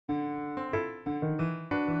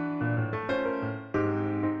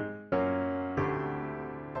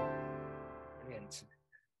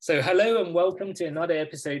So hello and welcome to another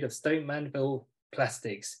episode of Stoke Mandeville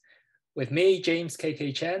Plastics with me, James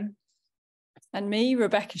KK Chan. And me,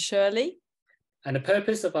 Rebecca Shirley. And the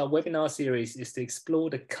purpose of our webinar series is to explore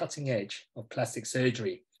the cutting edge of plastic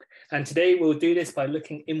surgery. And today we'll do this by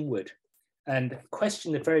looking inward and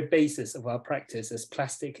question the very basis of our practice as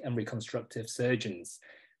plastic and reconstructive surgeons.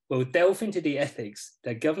 We'll delve into the ethics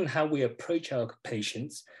that govern how we approach our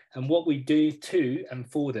patients and what we do to and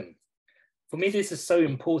for them. For me, this is so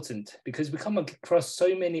important because we come across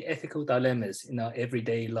so many ethical dilemmas in our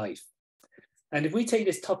everyday life. And if we take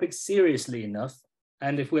this topic seriously enough,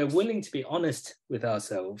 and if we're willing to be honest with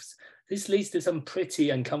ourselves, this leads to some pretty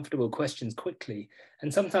uncomfortable questions quickly,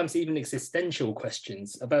 and sometimes even existential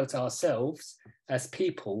questions about ourselves as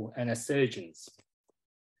people and as surgeons.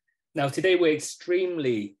 Now, today we're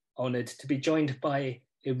extremely honored to be joined by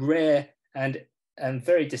a rare and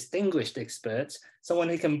very distinguished expert, someone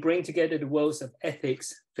who can bring together the worlds of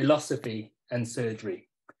ethics, philosophy, and surgery,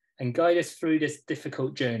 and guide us through this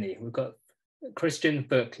difficult journey. We've got Christian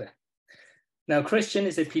Vercler. Now, Christian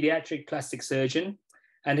is a pediatric plastic surgeon,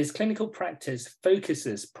 and his clinical practice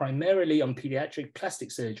focuses primarily on pediatric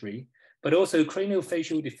plastic surgery, but also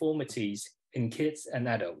craniofacial deformities in kids and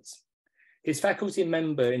adults. He's faculty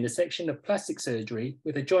member in the section of plastic surgery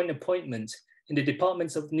with a joint appointment in the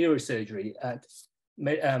departments of neurosurgery at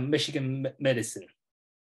Michigan Medicine.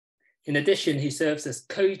 In addition, he serves as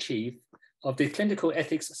co-chief of the clinical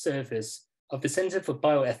ethics service of the Center for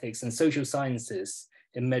Bioethics and Social Sciences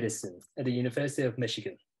in Medicine at the University of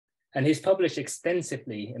Michigan. And he's published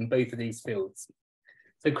extensively in both of these fields.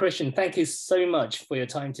 So Christian, thank you so much for your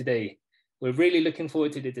time today. We're really looking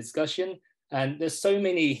forward to the discussion, and there's so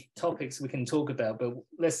many topics we can talk about, but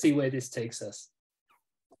let's see where this takes us.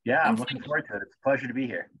 Yeah, I'm looking forward to it. It's a pleasure to be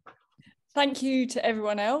here. Thank you to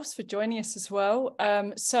everyone else for joining us as well.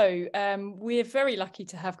 We're very lucky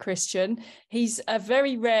to have Christian. He's a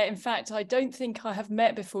very rare, in fact, I don't think I have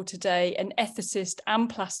met before today, an ethicist and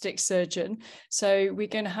plastic surgeon. So we're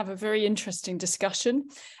going to have a very interesting discussion.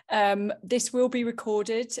 This will be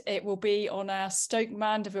recorded. It will be on our Stoke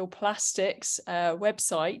Mandeville Plastics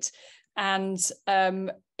website. And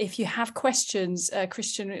if you have questions,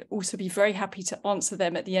 Christian will also be very happy to answer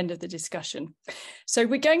them at the end of the discussion. So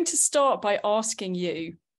we're going to start by asking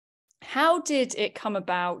you, how did it come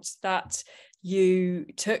about that you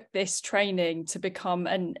took this training to become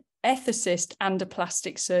an ethicist and a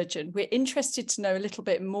plastic surgeon? We're interested to know a little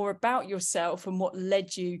bit more about yourself and what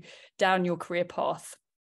led you down your career path.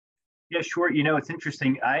 Yeah, sure. You know, it's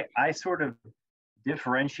interesting. I sort of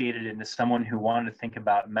differentiated into someone who wanted to think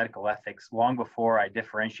about medical ethics long before I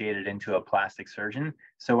differentiated into a plastic surgeon.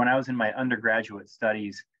 So when I was in my undergraduate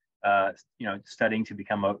studies, studying to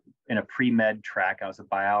become in a pre-med track, I was a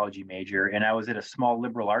biology major, and I was at a small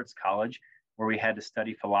liberal arts college where we had to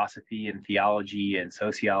study philosophy and theology and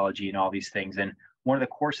sociology and all these things. And one of the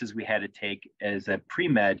courses we had to take as a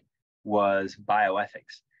pre-med was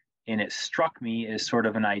bioethics. And it struck me as sort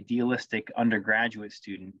of an idealistic undergraduate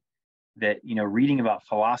student that, reading about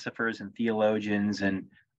philosophers and theologians and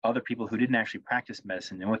other people who didn't actually practice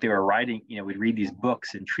medicine and what they were writing, we'd read these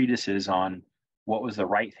books and treatises on what was the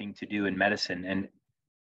right thing to do in medicine. And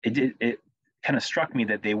it kind of struck me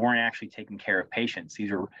that they weren't actually taking care of patients.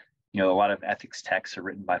 These are, a lot of ethics texts are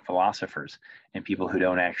written by philosophers and people who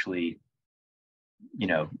don't actually,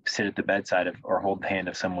 sit at the bedside of or hold the hand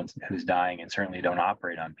of someone who's dying, and certainly don't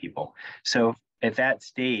operate on people. So at that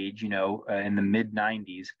stage, in the mid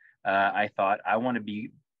 90s, I thought I want to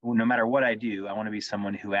be, no matter what I do, I want to be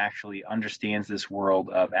someone who actually understands this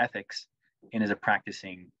world of ethics and is a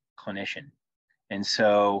practicing clinician. And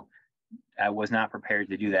so I was not prepared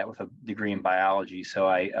to do that with a degree in biology. So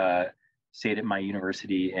I stayed at my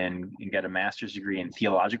university and got a master's degree in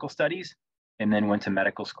theological studies, and then went to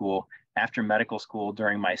medical school. After medical school,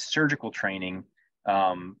 during my surgical training,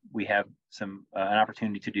 we have an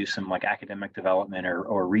opportunity to do some academic development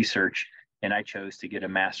or research. And I chose to get a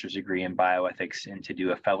master's degree in bioethics and to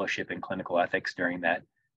do a fellowship in clinical ethics during that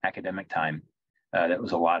academic time that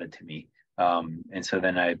was allotted to me. And so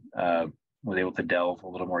then I was able to delve a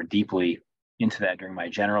little more deeply into that during my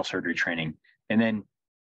general surgery training. And then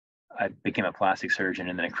I became a plastic surgeon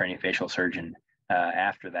and then a craniofacial surgeon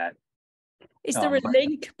after that. Is there a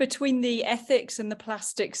link between the ethics and the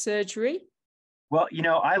plastic surgery? Well,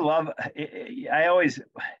 I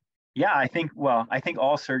think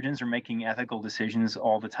all surgeons are making ethical decisions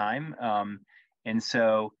all the time.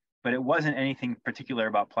 But it wasn't anything particular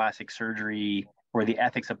about plastic surgery or the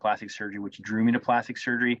ethics of plastic surgery, which drew me to plastic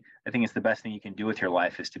surgery. I think it's the best thing you can do with your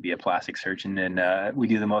life is to be a plastic surgeon. And we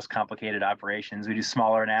do the most complicated operations. We do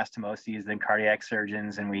smaller anastomoses than cardiac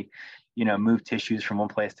surgeons, and we, move tissues from one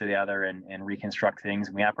place to the other and reconstruct things.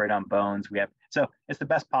 And we operate on bones. So it's the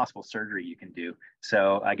best possible surgery you can do.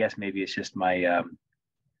 So I guess maybe it's just my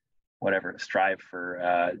strive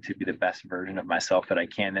for to be the best version of myself that I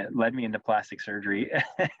can. That led me into plastic surgery,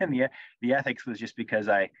 and the ethics was just because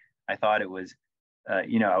I thought it was. I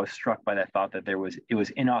was struck by that thought that it was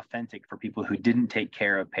inauthentic for people who didn't take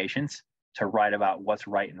care of patients to write about what's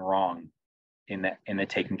right and wrong in the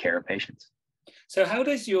taking care of patients. So how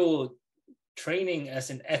does your training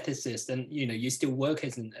as an ethicist, and you still work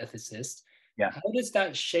as an ethicist, how does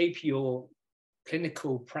that shape your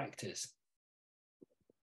clinical practice?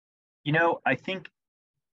 I think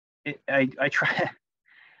I try.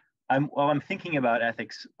 I'm thinking about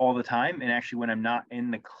ethics all the time, and actually, when I'm not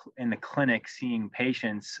in the clinic seeing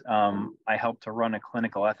patients, I help to run a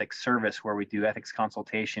clinical ethics service where we do ethics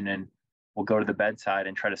consultation, and we'll go to the bedside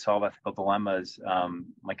and try to solve ethical dilemmas,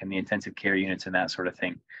 like in the intensive care units and that sort of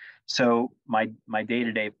thing. So my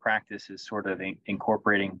day-to-day practice is sort of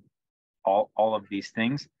incorporating all of these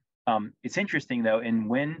things. It's interesting though, in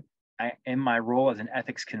my role as an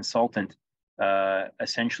ethics consultant,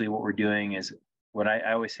 essentially what we're doing is. What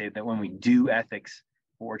I always say that when we do ethics,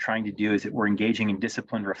 what we're trying to do is that we're engaging in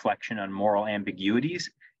disciplined reflection on moral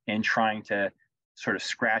ambiguities and trying to sort of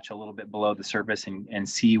scratch a little bit below the surface and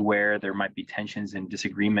see where there might be tensions and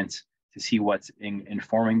disagreements, to see what's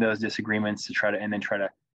informing those disagreements, to try to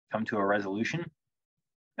come to a resolution.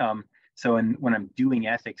 So when I'm doing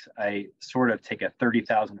ethics, I sort of take a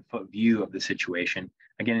 30,000-foot view of the situation.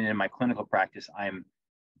 Again, in my clinical practice, I'm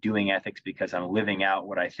doing ethics because I'm living out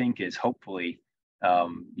what I think is hopefully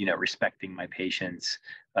respecting my patients,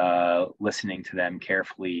 listening to them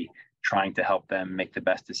carefully, trying to help them make the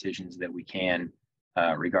best decisions that we can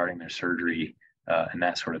regarding their surgery and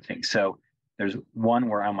that sort of thing. So there's one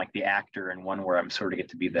where I'm like the actor, and one where I'm sort of get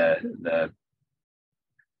to be the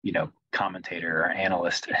commentator or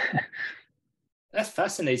analyst. That's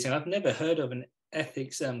fascinating. I've never heard of an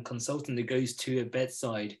ethics consultant that goes to a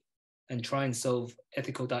bedside and try and solve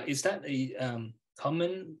ethical doubt. Is that a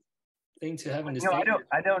common thing to have in this?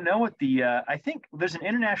 I don't know what I think there's an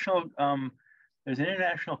international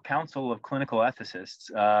council of clinical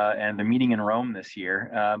ethicists, and they're meeting in Rome this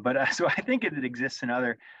year. So I think it exists in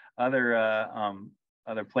other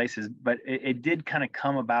places, but it did kind of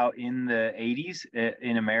come about in the 80s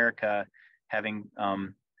in America, having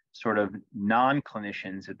sort of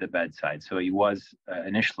non-clinicians at the bedside. So he was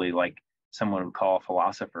initially like someone would call a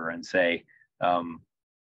philosopher and say,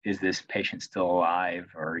 is this patient still alive,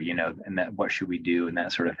 or and that what should we do, and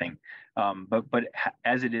that sort of thing. But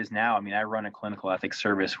as it is now, I mean, I run a clinical ethics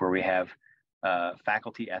service where we have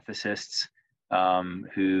faculty ethicists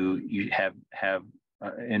who you have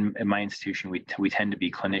in my institution. We tend to be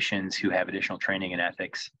clinicians who have additional training in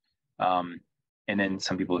ethics, and then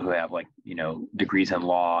some people who have degrees in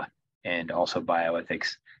law and also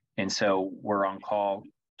bioethics. And so we're on call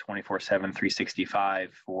 24/7,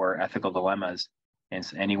 365 for ethical dilemmas. And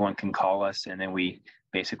so anyone can call us, and then we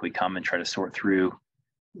basically come and try to sort through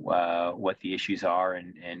what the issues are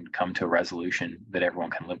and come to a resolution that everyone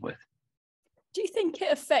can live with. Do you think it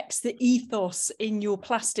affects the ethos in your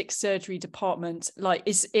plastic surgery department? Like,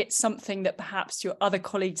 is it something that perhaps your other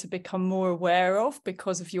colleagues have become more aware of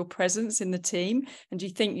because of your presence in the team? And do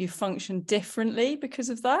you think you function differently because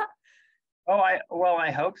of that?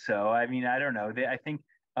 I hope so. I mean, I don't know. I think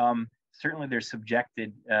certainly they're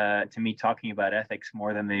subjected to me talking about ethics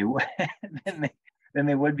more than they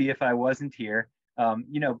would be if I wasn't here.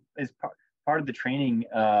 As part of the training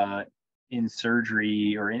in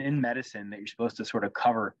surgery or in medicine, that you're supposed to sort of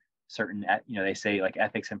cover certain, they say like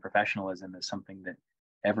ethics and professionalism is something that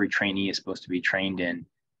every trainee is supposed to be trained in.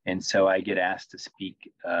 And so I get asked to speak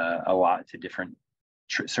a lot to different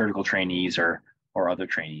surgical trainees or other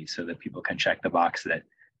trainees, so that people can check the box that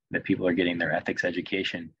people are getting their ethics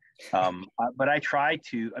education. But I try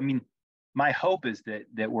to, my hope is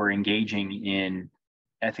that we're engaging in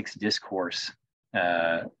ethics discourse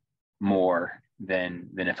more than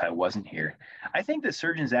if I wasn't here. I think that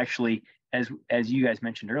surgeons actually, as you guys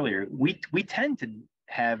mentioned earlier, we tend to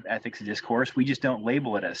have ethics discourse. We just don't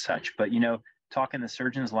label it as such. But talk in the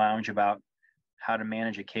surgeon's lounge about how to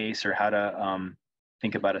manage a case or how to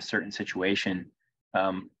think about a certain situation.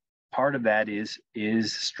 Part of that is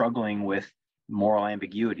struggling with moral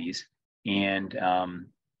ambiguities, and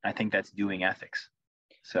I think that's doing ethics.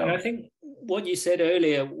 So, and I think what you said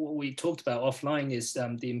earlier, what we talked about offline, is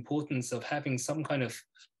the importance of having some kind of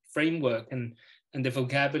framework and and the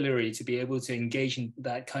vocabulary to be able to engage in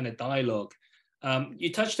that kind of dialogue.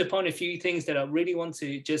 You touched upon a few things that I really want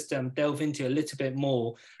to just delve into a little bit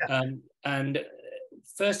more. Yeah. And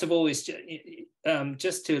first of all, is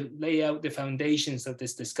just to lay out the foundations of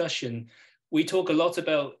this discussion. We talk a lot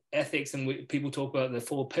about ethics, and people talk about the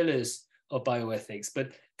 4 pillars of bioethics.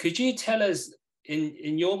 But could you tell us,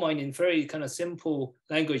 in your mind, in very kind of simple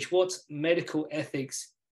language, what medical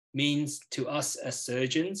ethics means to us as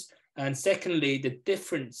surgeons? And secondly, the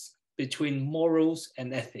difference between morals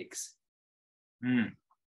and ethics.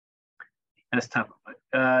 That's tough.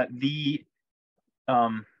 The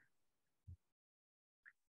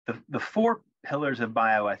 4 pillars of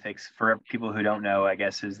bioethics, for people who don't know, I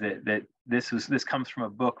guess, is that this comes from a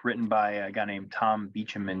book written by a guy named Tom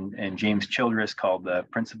Beecham and James Childress called The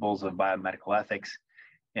Principles of Biomedical Ethics.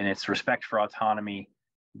 And it's respect for autonomy,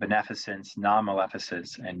 beneficence,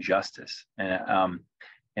 non-maleficence, and justice.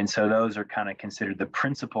 And so those are kind of considered the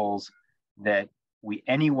principles that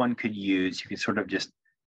anyone could use. You could sort of just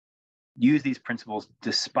use these principles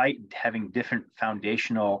despite having different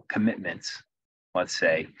foundational commitments, let's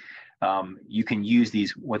say. You can use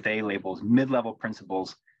these, what they label as mid-level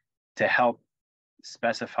principles, to help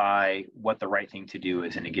specify what the right thing to do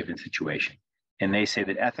is in a given situation. And they say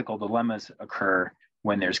that ethical dilemmas occur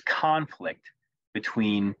when there's conflict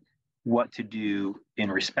between what to do in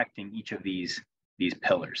respecting each of these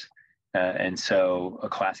pillars. And so a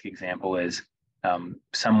classic example is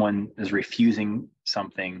someone is refusing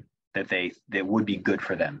something that would be good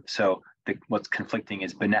for them. So what's conflicting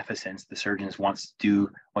is beneficence. The surgeon wants to do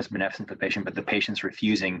what's beneficent for the patient, but the patient's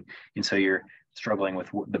refusing. And so you're struggling with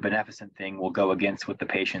the beneficent thing will go against what the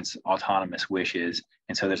patient's autonomous wish is.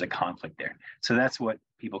 And so there's a conflict there. So that's what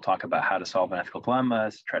people talk about, how to solve ethical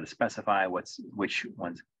dilemmas, try to specify which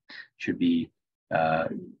ones should be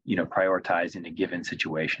prioritized in a given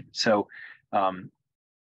situation. So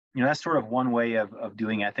that's sort of one way of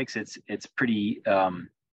doing ethics. It's pretty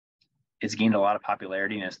it's gained a lot of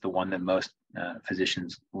popularity, and it's the one that most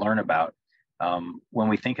physicians learn about. When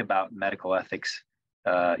we think about medical ethics,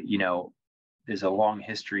 there's a long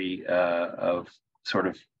history of sort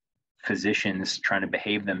of physicians trying to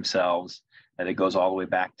behave themselves that goes all the way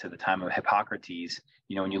back to the time of Hippocrates.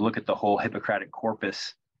 When you look at the whole Hippocratic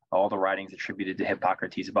corpus, all the writings attributed to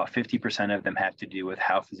Hippocrates, about 50% of them have to do with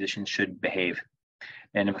how physicians should behave.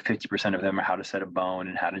 And about 50% of them are how to set a bone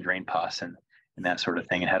and how to drain pus and that sort of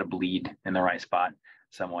thing, and how to bleed in the right spot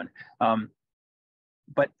someone.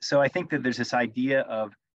 But so I think that there's this idea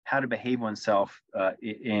of how to behave oneself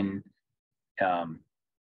in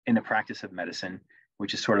the practice of medicine,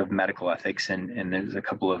 which is sort of medical ethics. And there's a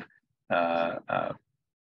couple of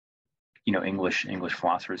English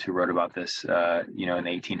philosophers who wrote about this in the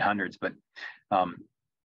 1800s. But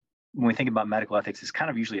when we think about medical ethics, it's kind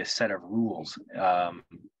of usually a set of rules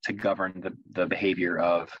to govern the behavior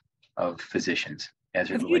of physicians. Have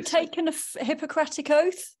you taken a Hippocratic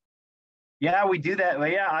oath? Yeah, we do that. Well,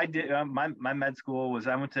 yeah, I did. My med school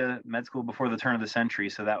I went to med school before the turn of the century,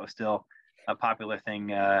 so that was still a popular thing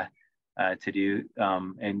to do.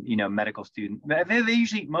 And medical students, they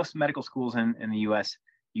usually, most medical schools in the U.S.,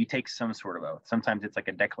 you take some sort of oath. Sometimes it's like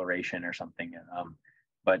a declaration or something,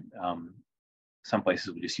 but some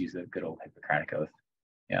places we just use the good old Hippocratic oath.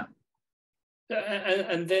 Yeah.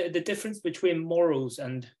 And the difference between morals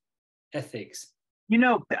and ethics.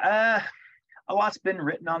 A lot's been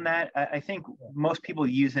written on that. I think most people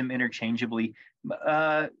use them interchangeably.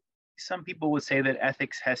 Some people would say that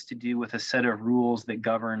ethics has to do with a set of rules that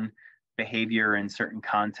govern behavior in certain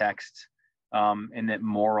contexts, and that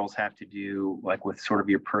morals have to do like with sort of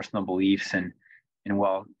your personal beliefs and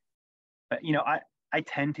well, I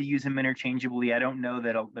tend to use them interchangeably. I don't know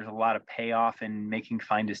that there's a lot of payoff in making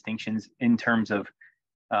fine distinctions in terms of,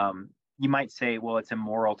 you might say, well, it's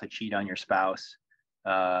immoral to cheat on your spouse,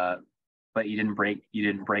 but you didn't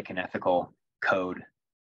break an ethical code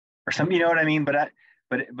or something, you know what I mean? But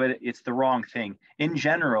it's the wrong thing. In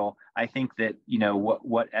general, I think that,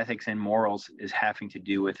 what ethics and morals is having to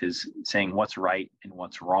do with is saying what's right and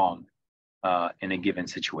what's wrong in a given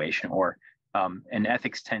situation, and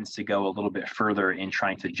ethics tends to go a little bit further in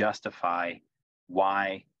trying to justify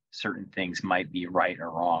why certain things might be right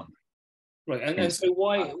or wrong. Right, and so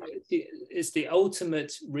why is the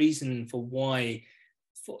ultimate reason for why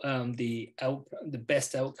the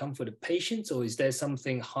best outcome for the patients, or is there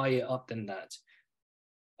something higher up than that?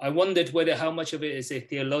 I wondered how much of it is a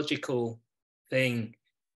theological thing.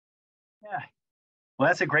 Yeah, well,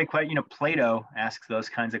 that's a great question. Plato asks those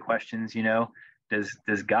kinds of questions.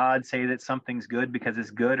 Does God say that something's good because it's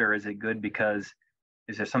good, or is it good because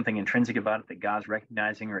is there something intrinsic about it that God's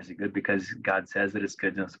recognizing, or is it good because God says that it's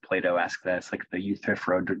good? And Plato asks that. It's like the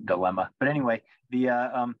Euthyphro dilemma. But anyway,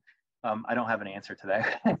 I don't have an answer to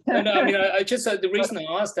that. No, I mean, I just the reason I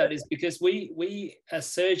asked that is because we as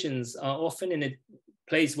surgeons are often in a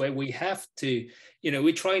place where we have to,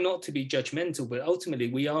 we try not to be judgmental, but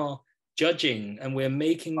ultimately we are judging and we're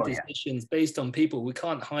making decisions based on people. We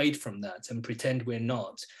can't hide from that and pretend we're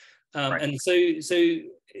not. Right. And so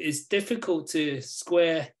it's difficult to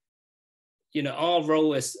square, our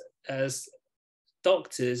role as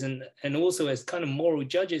doctors and also as kind of moral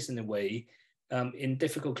judges in a way, in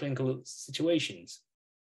difficult clinical situations.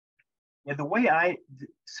 Yeah, the way I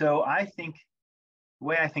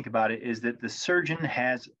think about it is that the surgeon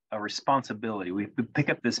has a responsibility. We pick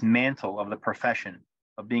up this mantle of the profession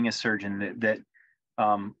of being a surgeon that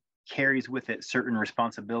carries with it certain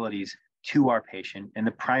responsibilities to our patient. And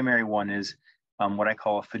the primary one is what I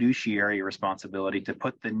call a fiduciary responsibility, to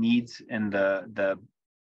put the needs and the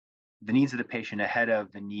needs of the patient ahead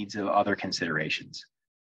of the needs of other considerations,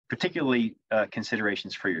 particularly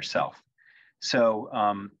considerations for yourself. So,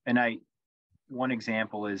 one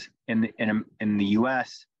example is in the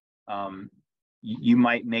U.S., you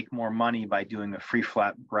might make more money by doing a free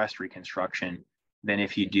flap breast reconstruction than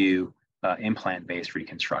if you do implant-based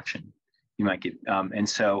reconstruction. You might get, and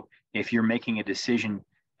so if you're making a decision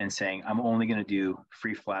and saying, I'm only going to do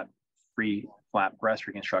free flap breast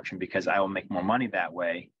reconstruction because I will make more money that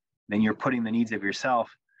way, then you're putting the needs of yourself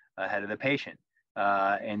ahead of the patient.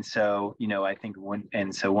 And so, I think one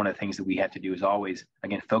of the things that we have to do is always,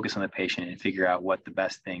 again, focus on the patient and figure out what the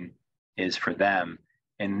best thing is for them.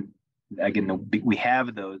 And again, we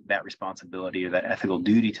have that responsibility or that ethical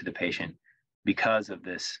duty to the patient because of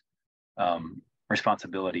this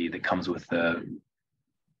responsibility that comes with the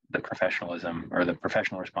professionalism or the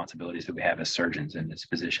professional responsibilities that we have as surgeons and as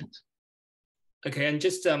physicians. Okay, and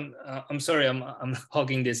just I'm sorry, I'm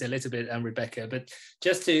hogging this a little bit, Rebecca, but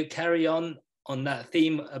just to carry on that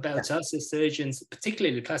theme about us as surgeons,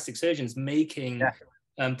 particularly plastic surgeons, making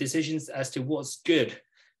decisions as to what's good.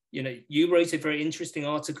 You wrote a very interesting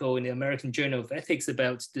article in the American Journal of Ethics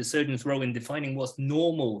about the surgeon's role in defining what's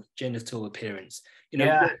normal genital appearance.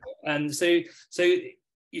 And so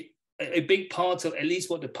a big part of at least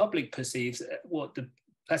what the public perceives, what the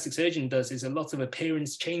plastic surgeon does, is a lot of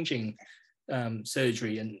appearance changing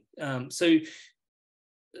surgery. And so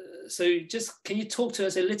just can you talk to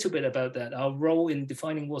us a little bit about that, our role in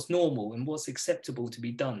defining what's normal and what's acceptable to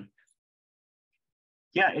be done?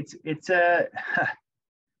 Yeah, it's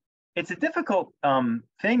a difficult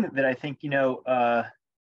thing that I think,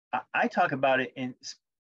 I talk about it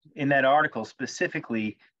in that article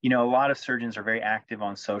specifically. A lot of surgeons are very active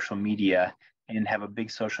on social media and have a big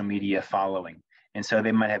social media following. And so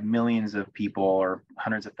they might have millions of people or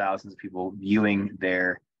hundreds of thousands of people viewing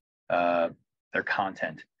their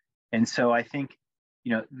content. And so I think,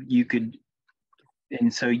 you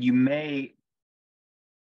may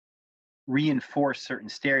reinforce certain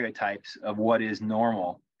stereotypes of what is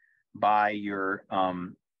normal by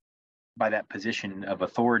that position of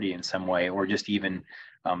authority in some way, or just even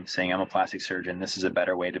saying, I'm a plastic surgeon, this is a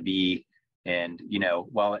better way to be. And,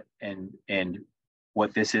 and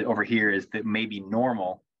what this is over here is that maybe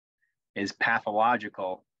normal is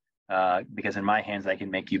pathological, because in my hands, I can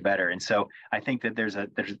make you better. And so I think that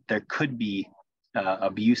there could be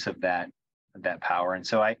abuse of that power. And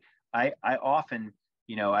so I often,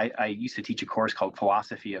 I used to teach a course called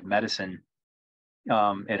Philosophy of Medicine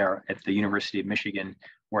at the University of Michigan,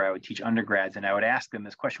 where I would teach undergrads, and I would ask them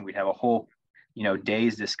this question. We'd have a whole,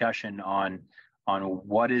 day's discussion on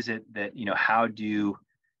what is it that, how do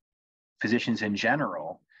physicians in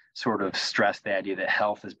general sort of stress the idea that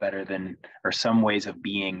health is better than, or some ways of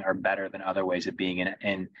being are better than other ways of being.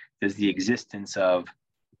 And does the existence of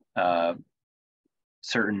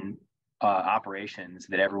certain operations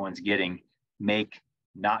that everyone's getting make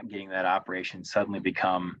not getting that operation suddenly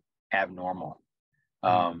become abnormal?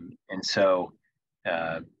 And so,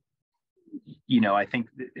 I think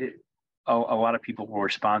a lot of people will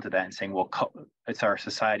respond to that and saying, well, it's our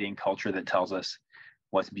society and culture that tells us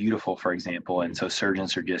what's beautiful, for example. And so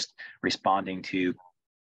surgeons are just responding to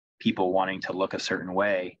people wanting to look a certain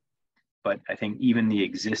way. But I think even the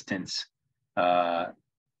existence of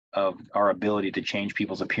our ability to change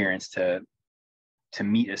people's appearance to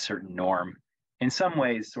meet a certain norm, in some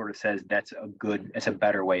ways sort of says it's a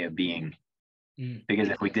better way of being. Because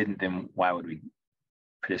if we didn't, then why would we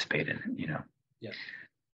participate in it, Yeah.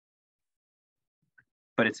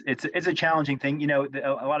 But it's a challenging thing. A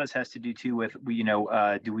lot of this has to do too with,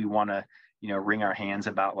 do we want to, wring our hands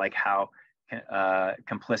about like how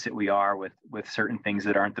complicit we are with certain things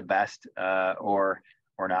that aren't the best, or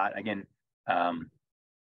or not. Again, I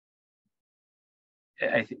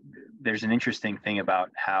think there's an interesting thing about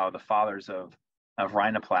how the fathers of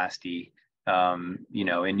rhinoplasty, you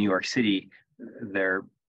know, in New York City, their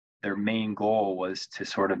main goal was to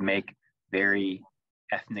sort of make very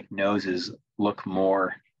ethnic noses look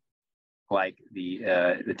more like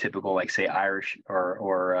the typical, like, say, Irish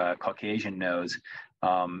or Caucasian nose,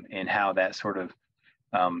 and how that sort of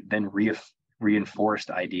then reinforced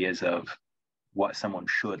ideas of what someone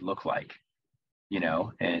should look like, you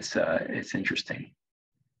know. And it's interesting.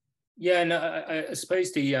 Yeah, no, I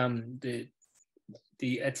suppose the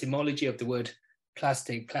etymology of the word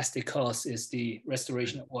plasticos is the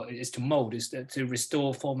restoration of what it is to mold, is to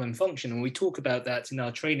restore form and function, and we talk about that in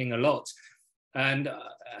our training a lot. And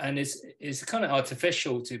it's kind of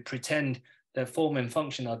artificial to pretend that form and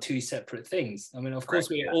function are two separate things. I mean, of course,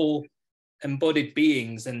 we're all embodied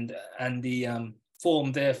beings, and the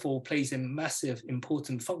form therefore plays a massive,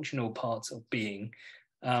 important functional part of being,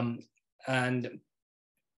 and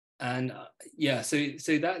yeah, so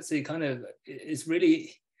that's a kind of, it's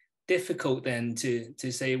really difficult then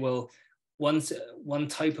to say, well, one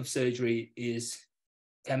type of surgery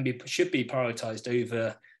should be prioritized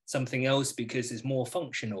over something else because it's more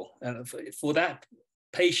functional. And for that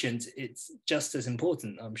patient, it's just as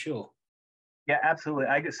important, I'm sure. Yeah, absolutely.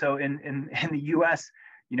 I guess so. In the U.S.,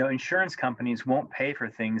 you know, insurance companies won't pay for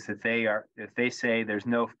things that if they say there's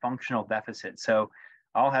no functional deficit. So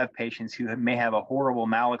I'll have patients who may have a horrible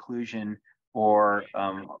malocclusion or,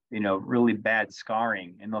 you know, really bad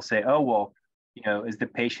scarring, and they'll say, oh, well, you know, is the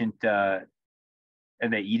patient, are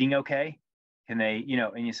they eating okay? Can they, you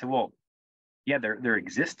know, and you say, well, yeah, they're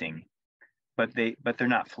existing, but they're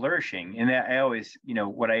not flourishing. And I always, you know,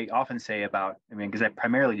 what I often say about, I mean, because I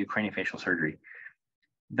primarily do craniofacial surgery,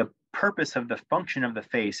 the purpose of the function of the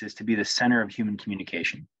face is to be the center of human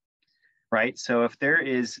communication, right? So if there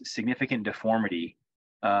is significant deformity,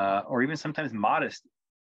 or even sometimes modest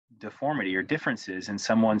deformity or differences in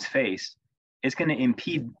someone's face, it's going to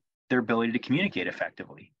impede their ability to communicate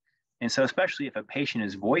effectively. And so, especially if a patient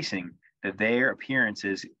is voicing that their appearance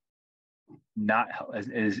is not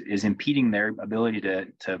is impeding their ability to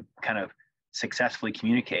kind of successfully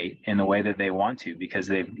communicate in the way that they want to, because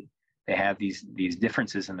they have these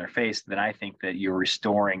differences in their face, then I think that you're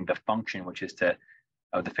restoring the function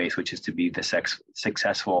of the face, which is to be the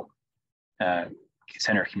successful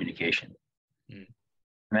center of communication. And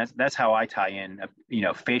that's how I tie in, you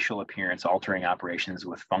know, facial appearance altering operations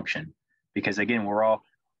with function, because again, we're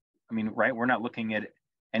not looking at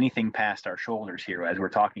anything past our shoulders here as we're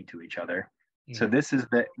talking to each other. So this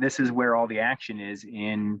is where all the action is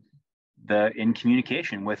in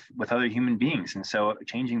communication with other human beings. And so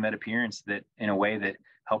changing that appearance that in a way that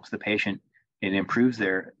helps the patient, it improves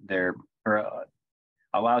their or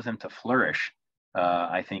allows them to flourish,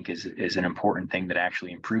 I think is an important thing that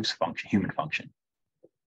actually improves human function.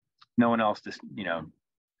 No one else just, you know,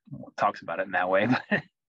 talks about it in that way, but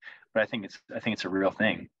I think it's a real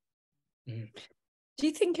thing. Do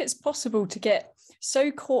you think it's possible to get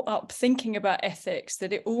so caught up thinking about ethics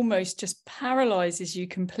that it almost just paralyzes you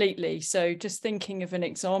completely? So just thinking of an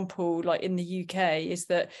example, like in the UK, is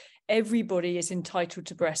that everybody is entitled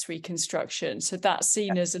to breast reconstruction. So that's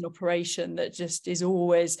seen as an operation that just is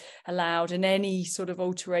always allowed, and any sort of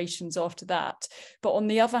alterations after that. But on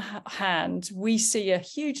the other hand, we see a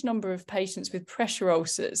huge number of patients with pressure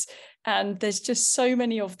ulcers, and there's just so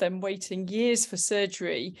many of them waiting years for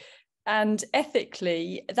surgery. And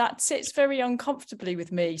ethically, that sits very uncomfortably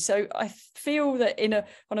with me. So I feel that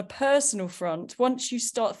on a personal front, once you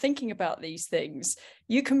start thinking about these things,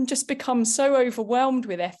 you can just become so overwhelmed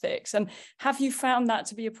with ethics. And have you found that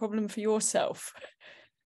to be a problem for yourself?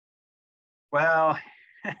 Well,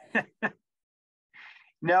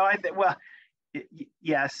 no,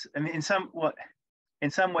 yes. I mean, in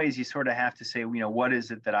some ways, you sort of have to say, you know, what is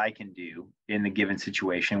it that I can do in the given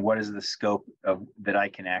situation? What is the scope of that I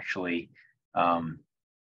can actually, you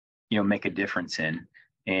know, make a difference in,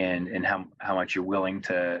 and how much you're willing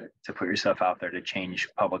to put yourself out there to change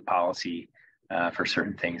public policy for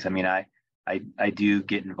certain things. I mean, I do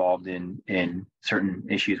get involved in certain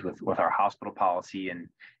issues with our hospital policy and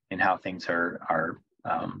how things are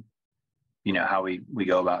you know, how we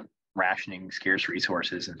go about rationing scarce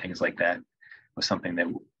resources and things like that. Was something that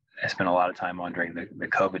I spent a lot of time on during the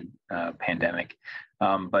COVID pandemic.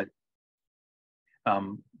 But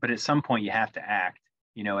at some point you have to act,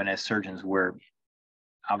 you know, and as surgeons, we're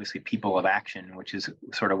obviously people of action, which is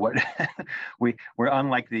sort of what we're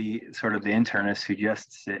unlike the sort of the internists who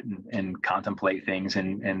just sit and contemplate things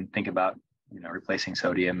and think about replacing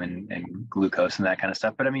sodium and glucose and that kind of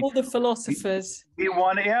stuff. But I mean, all the philosophers. We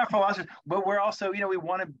want to, yeah, philosophers, but we're also, we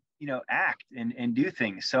want to, act and do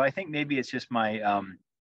things. So I think maybe it's just my,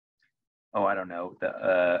 I don't know,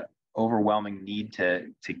 the overwhelming need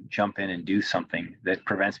to jump in and do something that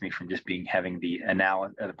prevents me from just having the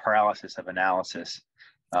paralysis of analysis.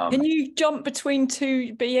 Can you jump between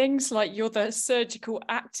two beings, like you're the surgical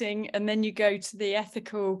acting and then you go to the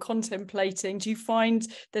ethical contemplating? Do you find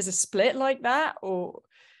there's a split like that, or?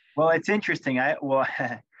 Well, it's interesting.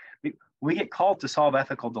 We get called to solve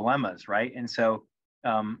ethical dilemmas, right? And so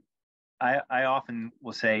I often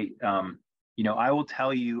will say, I will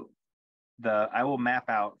tell you I will map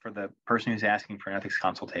out for the person who's asking for an ethics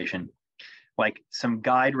consultation, like some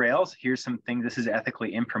guide rails. Here's some things. This is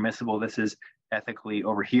ethically impermissible. This is ethically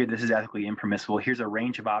over here. This is ethically impermissible. Here's a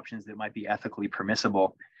range of options that might be ethically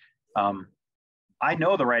permissible. I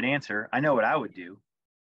know the right answer. I know what I would do,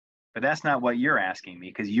 but that's not what you're asking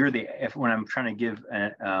me, because when I'm trying to give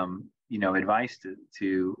advice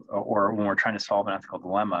or when we're trying to solve an ethical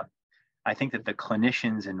dilemma, I think that the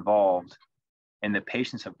clinicians involved and the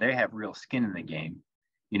patients, they have real skin in the game.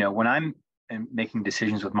 When I'm making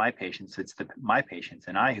decisions with my patients, it's my patients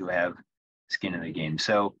and I who have skin in the game.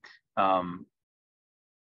 So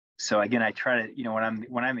again, I try to,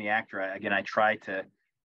 when I'm the actor, I try to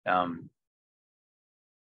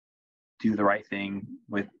do the right thing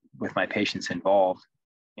with my patients involved.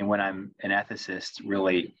 And when I'm an ethicist,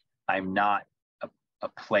 really, I'm not a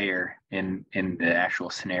player in the actual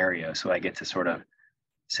scenario. So I get to sort of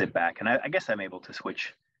sit back, and I guess I'm able to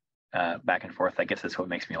switch back and forth. I guess that's what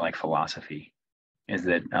makes me like philosophy, is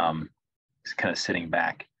that it's kind of sitting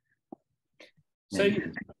back. So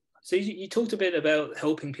you talked a bit about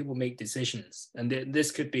helping people make decisions, and this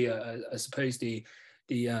could be, I suppose, the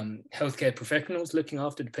healthcare professionals looking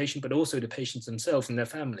after the patient, but also the patients themselves and their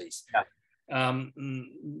families. Yeah.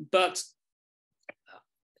 But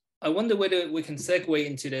I wonder whether we can segue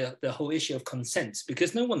into the whole issue of consent,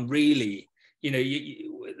 because no one really,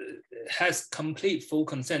 has complete full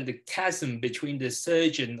consent. The chasm between the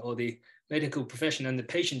surgeon or the medical profession and the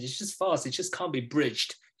patient is just vast. It just can't be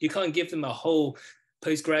bridged. You can't give them a whole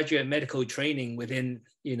postgraduate medical training within,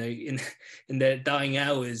 in their dying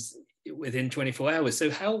hours, within 24 hours.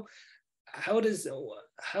 So how does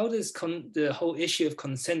the whole issue of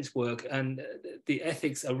consent work and the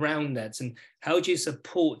ethics around that, and how do you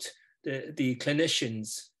support the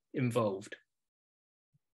clinicians involved?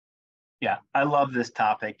 Yeah, I love this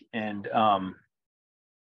topic, and I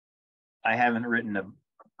haven't written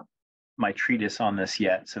my treatise on this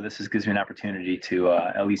yet, so this gives me an opportunity to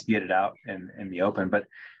at least get it out in the open. But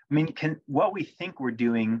I mean, what we think we're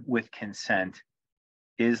doing with consent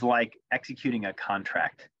is like executing a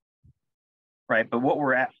contract, right? But what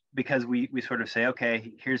we're at, because we sort of say,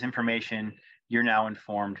 okay, here's information, you're now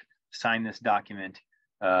informed, sign this document,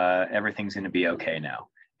 everything's going to be okay now.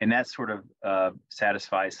 And that sort of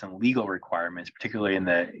satisfies some legal requirements, particularly in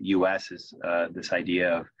the US, is this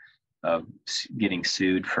idea of getting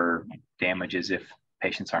sued for damages if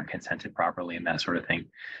patients aren't consented properly and that sort of thing.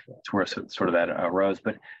 It's where sort of that arose.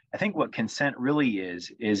 But I think what consent really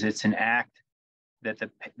is it's an act that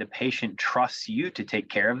the patient trusts you to take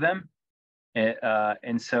care of them.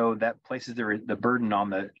 And so that places the burden on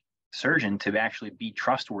the surgeon to actually be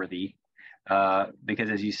trustworthy. Because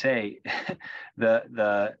as you say,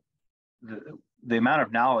 the amount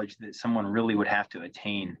of knowledge that someone really would have to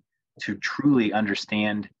attain to truly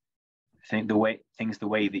understand things the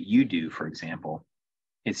way that you do, for example,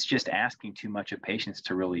 it's just asking too much of patients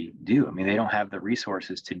to really do. I mean, they don't have the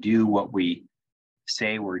resources to do what we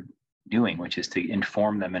say we're doing, which is to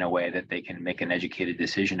inform them in a way that they can make an educated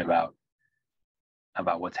decision about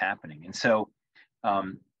what's happening. And so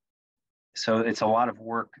it's a lot of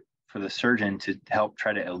work for the surgeon to help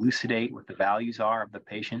try to elucidate what the values are of the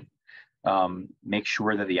patient, make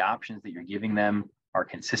sure that the options that you're giving them are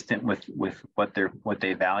consistent with what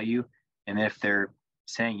they value. And if they're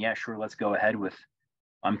saying, yeah, sure, let's go ahead with,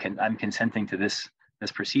 I'm consenting to this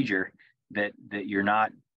procedure, that you're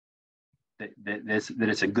not, that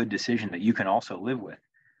it's a good decision that you can also live with.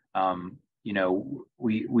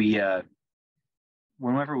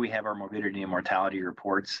 Whenever we have our morbidity and mortality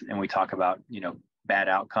reports and we talk about, bad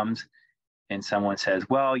outcomes, and someone says,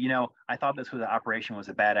 well, I thought this operation was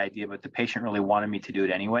a bad idea, but the patient really wanted me to do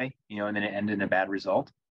it anyway, and then it ended in a bad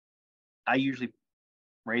result. I usually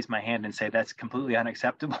raise my hand and say, that's completely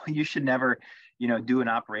unacceptable. You should never, do an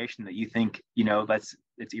operation that you think, it's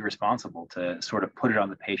irresponsible to sort of put it on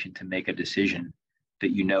the patient to make a decision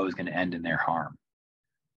that is going to end in their harm.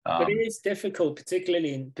 But it is difficult,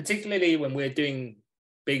 particularly when we're doing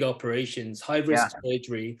big operations, high risk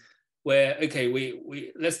surgery. where, okay,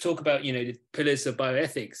 we let's talk about, you know, the pillars of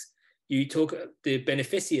bioethics. You talk the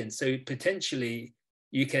beneficence, so potentially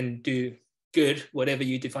you can do good, whatever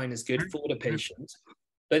you define as good for the patient.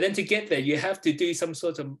 But then to get there, you have to do some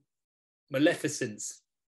sort of maleficence.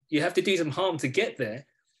 You have to do some harm to get there.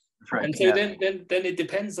 Right, and so yeah. then it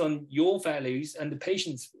depends on your values and the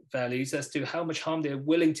patient's values as to how much harm they're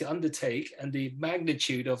willing to undertake and the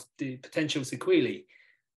magnitude of the potential sequelae.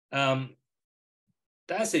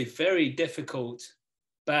 That's a very difficult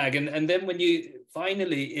bag. And then when you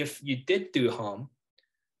finally, if you did do harm,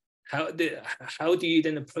 how do you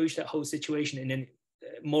then approach that whole situation in a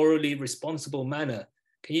morally responsible manner?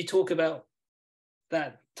 Can you talk about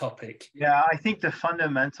that topic? Yeah, I think the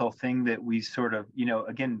fundamental thing that we sort of, you know,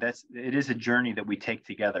 again, it is a journey that we take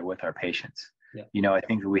together with our patients. Yeah. You know, I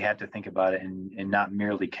think that we have to think about it in not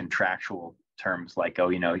merely contractual terms like, oh,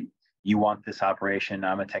 you know, you want this operation,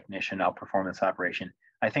 I'm a technician, I'll perform this operation.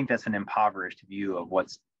 I think that's an impoverished view of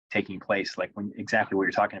what's taking place. Like exactly what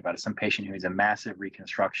you're talking about is some patient who has a massive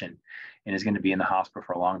reconstruction and is going to be in the hospital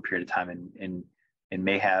for a long period of time and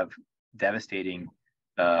may have devastating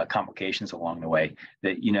complications along the way.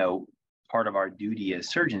 That, you know, part of our duty as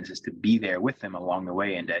surgeons is to be there with them along the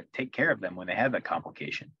way and to take care of them when they have that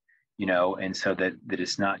complication, you know, and so that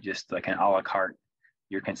it's not just like an a la carte,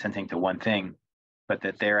 you're consenting to one thing, but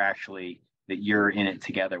that that you're in it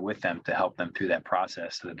together with them to help them through that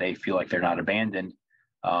process so that they feel like they're not abandoned.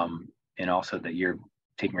 And also that you're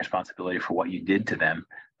taking responsibility for what you did to them.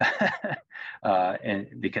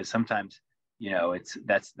 And because sometimes, you know,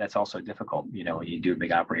 that's also difficult. You know, when you do a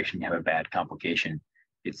big operation, you have a bad complication,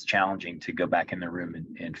 it's challenging to go back in the room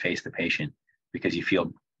and face the patient because you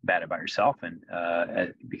feel bad about yourself and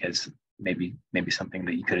because maybe something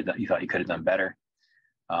that you thought you could have done better.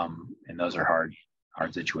 And those are hard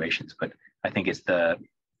situations. But I think it's the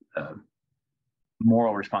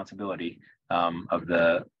moral responsibility of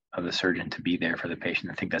the surgeon to be there for the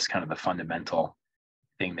patient. I think that's kind of the fundamental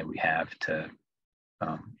thing that we have to.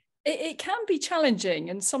 It can be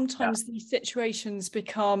challenging, and sometimes these situations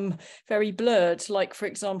become very blurred. Like, for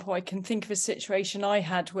example, I can think of a situation I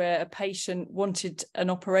had where a patient wanted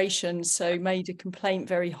an operation, so made a complaint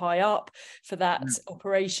very high up for that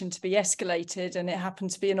operation to be escalated, and it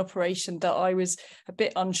happened to be an operation that I was a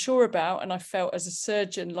bit unsure about, and I felt as a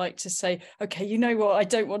surgeon like to say, okay, you know what, I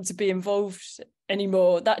don't want to be involved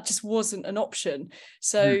anymore. That just wasn't an option.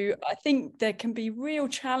 So I think there can be real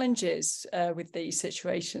challenges with these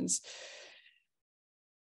situations.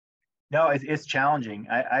 No, it's challenging.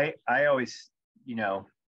 I always, you know,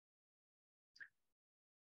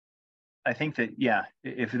 I think that, yeah,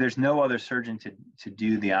 if there's no other surgeon to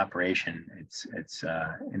do the operation, it's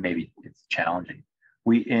maybe it's challenging.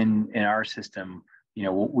 We in our system, you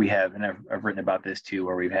know, we have, and I've written about this too,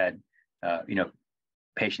 where we've had, you know,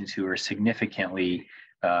 patients who are significantly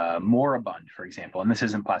moribund, for example, and this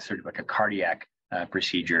isn't plastic surgery, like a cardiac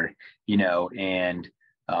procedure, you know, and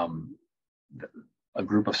a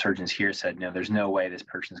group of surgeons here said, no, there's no way this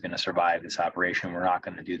person's going to survive this operation. We're not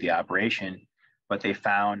going to do the operation. But they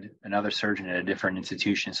found another surgeon at a different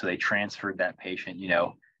institution, so they transferred that patient, you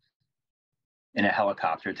know, in a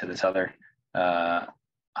helicopter to this other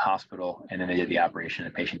hospital, and then they did the operation.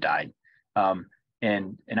 The patient died.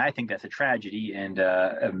 And I think that's a tragedy and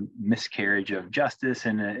a miscarriage of justice,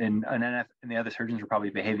 and the other surgeons were probably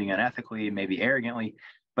behaving unethically and maybe arrogantly.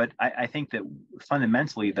 But I think that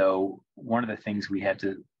fundamentally, though, one of the things we have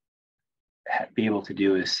to be able to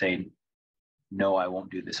do is say, no, I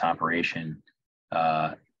won't do this operation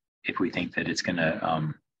if we think that it's going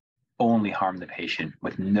to only harm the patient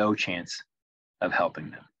with no chance of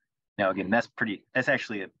helping them. Now, again, that's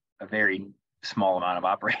actually a very small amount of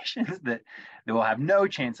operations that will have no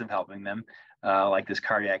chance of helping them, like this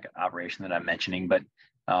cardiac operation that I'm mentioning. But,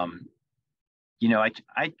 you know,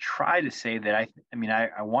 I try to say that I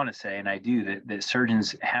want to say, and I do, that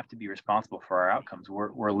surgeons have to be responsible for our outcomes.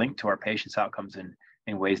 We're linked to our patients' outcomes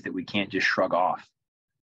in ways that we can't just shrug off.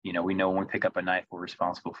 You know, we know when we pick up a knife, we're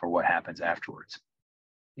responsible for what happens afterwards.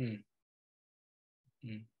 And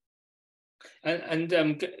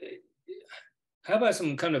how about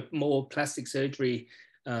some kind of more plastic surgery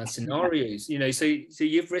scenarios? You know, so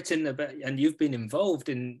you've written about and you've been involved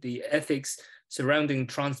in the ethics surrounding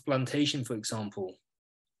transplantation, for example,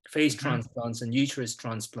 face transplants and uterus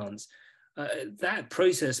transplants. That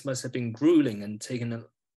process must have been grueling and taken a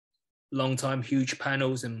long time, huge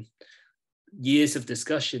panels and years of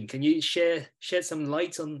discussion. Can you shed some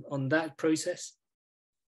light on that process?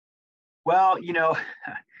 Well, you know,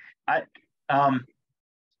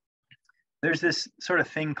 there's this sort of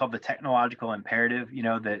thing called the technological imperative, you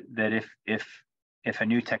know, that if a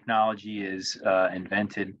new technology is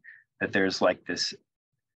invented, that there's like this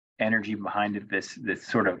energy behind it, this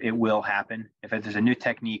sort of, it will happen. If there's a new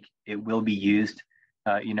technique, it will be used.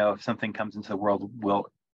 If something comes into the world,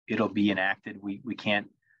 it'll be enacted. We can't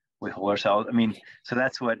withhold ourselves. I mean, so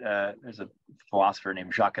that's what there's a philosopher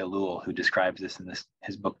named Jacques Ellul who describes this in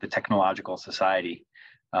his book, The Technological Society,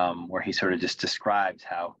 where he sort of just describes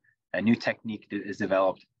how a new technique is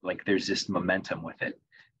developed, like there's this momentum with it.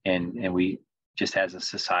 And we just, as a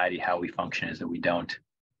society, how we function is that we don't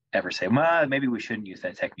ever say, well, maybe we shouldn't use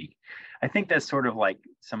that technique. I think that's sort of like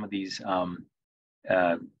some of these,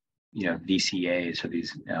 VCAs, or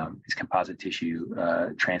these composite tissue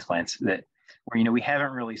transplants that, where, we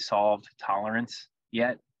haven't really solved tolerance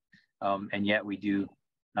yet. And yet we do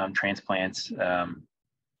transplants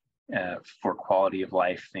for quality of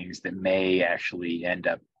life, things that may actually end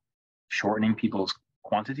up shortening people's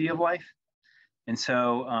quantity of life. And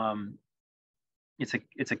so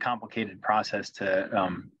it's a complicated process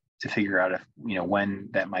to figure out if, when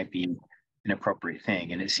that might be an appropriate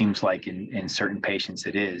thing. And it seems like in certain patients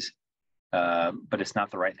it is, but it's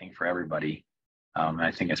not the right thing for everybody. And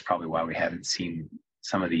I think that's probably why we haven't seen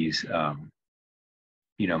some of these,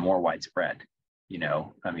 more widespread.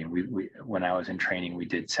 I mean, we when I was in training, we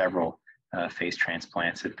did several face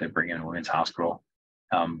transplants at the Brigham and Women's Hospital,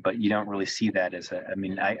 but you don't really see that as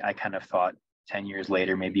I kind of thought 10 years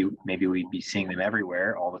later, maybe we'd be seeing them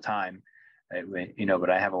everywhere all the time. But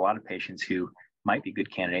I have a lot of patients who might be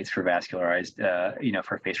good candidates for vascularized,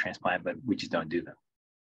 for a face transplant, but we just don't do them.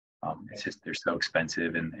 It's just, they're so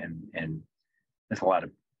expensive, and there's a lot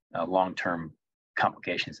of long-term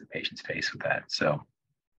complications that patients face with that. So,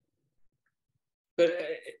 but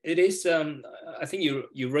it is, I think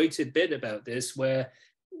you wrote a bit about this, where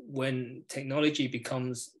when technology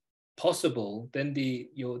becomes possible, then the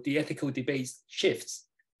ethical debate shifts,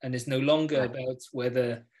 and it's no longer about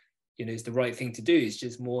whether it's the right thing to do. It's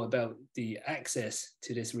just more about the access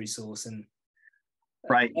to this resource. And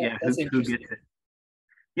right, yeah, who gets it?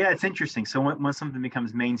 Yeah, it's interesting. So when something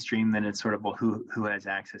becomes mainstream, then it's sort of, well, who has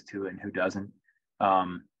access to it and who doesn't.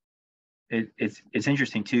 It's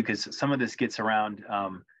interesting too, because some of this gets around,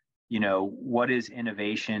 what is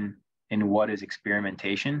innovation and what is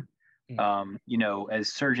experimentation.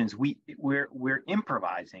 As surgeons, we're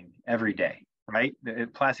improvising every day, right? The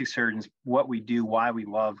plastic surgeons, what we do, why we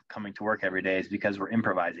love coming to work every day is because we're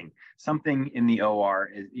improvising. Something in the OR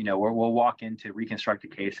is, we'll walk in to reconstruct a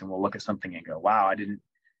case and we'll look at something and go, wow,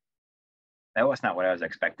 that was not what I was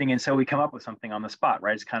expecting. And so we come up with something on the spot,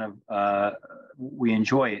 right? It's kind of, we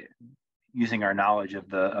enjoy it, using our knowledge of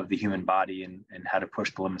the human body and how to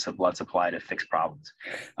push the limits of blood supply to fix problems.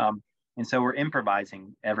 And so we're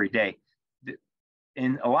improvising every day.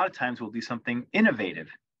 And a lot of times we'll do something innovative,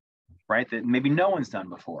 right? That maybe no one's done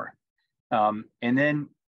before. And then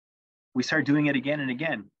we start doing it again and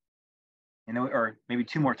again, or maybe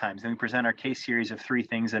 2 more times. Then we present our case series of 3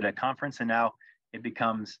 things at a conference, and now it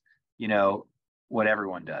becomes, what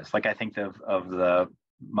everyone does. Like I think of the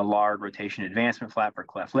Millard rotation advancement flap for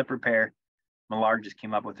cleft lip repair. Millard just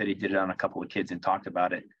came up with it. He did it on a couple of kids and talked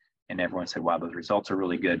about it, and everyone said, wow, those results are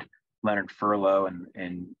really good. Leonard Furlow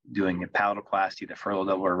and doing a palatoplasty, the Furlow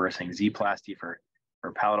double reversing Z-plasty for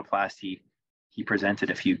palatoplasty. He presented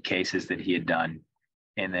a few cases that he had done,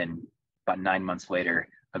 and then about 9 months later,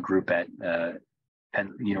 a group at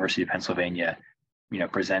University of Pennsylvania,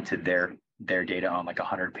 presented their data on like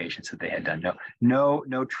 100 patients that they had done.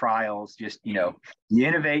 No trials, just you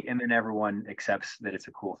innovate, and then everyone accepts that it's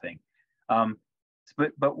a cool thing.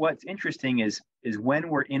 But what's interesting is when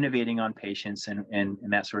we're innovating on patients and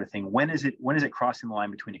that sort of thing, when is it crossing the line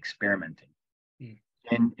between experimenting?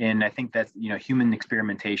 And I think that human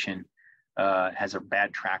experimentation has a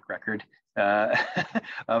bad track record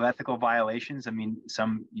of ethical violations. I mean,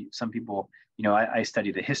 some people, I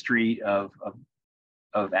study the history of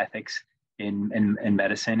ethics in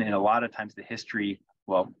medicine, and a lot of times the history,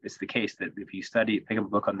 well, it's the case that if you pick up a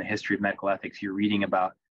book on the history of medical ethics, you're reading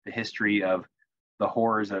about the history of the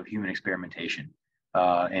horrors of human experimentation,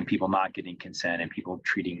 and people not getting consent, and people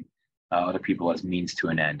treating other people as means to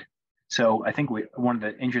an end. So I think one of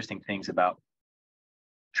the interesting things about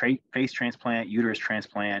face transplant, uterus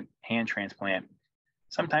transplant, hand transplant,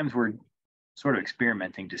 sometimes we're sort of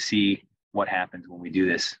experimenting to see what happens when we do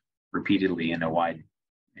this repeatedly in a wide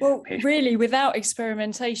patient. Really, without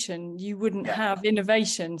experimentation, you wouldn't have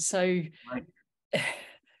innovation. So right.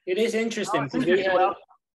 It is interesting.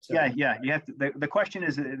 Yeah. You have to, the question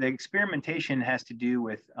is, the experimentation has to do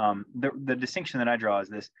with the distinction that I draw is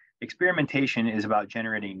this: experimentation is about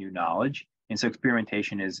generating new knowledge, and so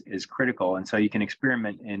experimentation is critical. And so you can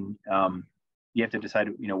experiment, and you have to decide,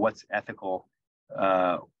 what's ethical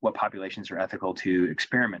what populations are ethical to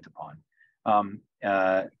experiment upon.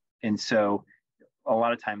 And so a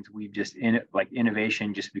lot of times we've just,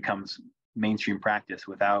 innovation just becomes mainstream practice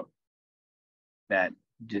without that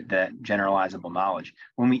generalizable knowledge.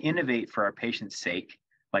 When we innovate for our patient's sake,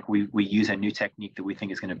 like we use a new technique that we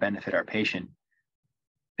think is going to benefit our patient,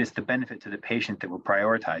 it's the benefit to the patient that we're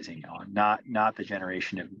prioritizing on, not the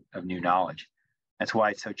generation of new knowledge. That's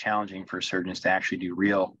why it's so challenging for surgeons to actually do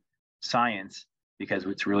real science, because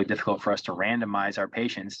it's really difficult for us to randomize our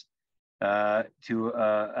patients to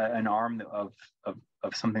an arm of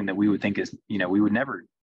something that we would think is, we would never.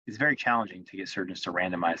 It's very challenging to get surgeons to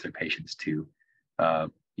randomize their patients to,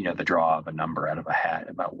 the draw of a number out of a hat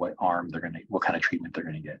about what arm what kind of treatment they're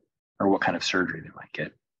going to get, or what kind of surgery they might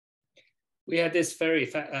get. We had this very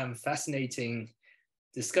fascinating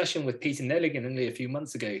discussion with Peter Nelligan only a few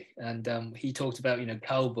months ago, and he talked about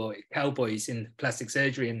cowboys in plastic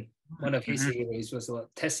surgery, and one of his heroes was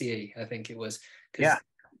Tessier, I think it was, because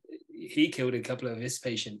he killed a couple of his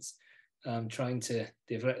patients trying to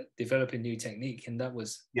develop a new technique, and that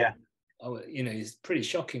was it's pretty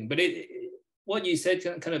shocking. But what you said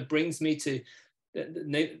kind of brings me to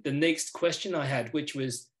the next question I had, which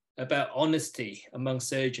was about honesty among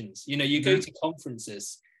surgeons. You go to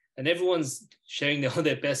conferences and everyone's showing all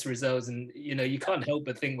their best results, and you can't help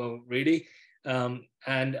but think, well, really?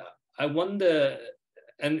 And I wonder,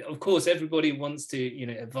 and of course everybody wants to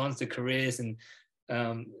advance their careers and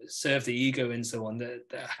serve the ego and so on.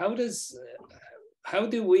 How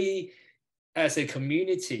do we as a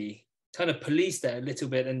community kind of police that a little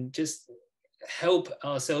bit and just help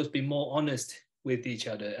ourselves be more honest with each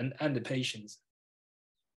other and the patients?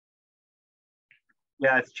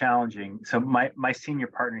 Yeah, it's challenging. So my senior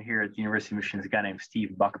partner here at the University of Michigan is a guy named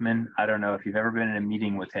Steve Buckman. I don't know if you've ever been in a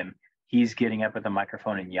meeting with him. He's getting up at the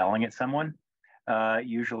microphone and yelling at someone,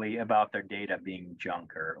 usually about their data being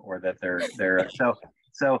junk or that they're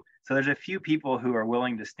so there's a few people who are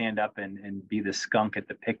willing to stand up and be the skunk at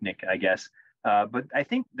the picnic, I guess. But I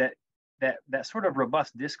think that sort of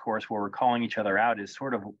robust discourse where we're calling each other out is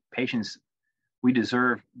sort of patients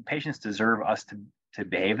deserve us to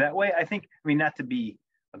behave that way. I mean, not to be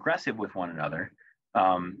aggressive with one another,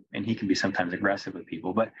 and he can be sometimes aggressive with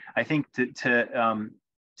people, but I think to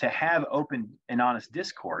have open and honest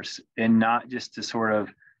discourse, and not just to sort of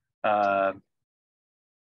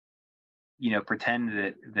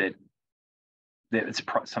pretend that it's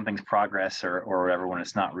something's progress or whatever when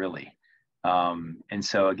it's not really. And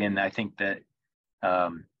so again, I think that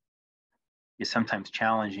it's sometimes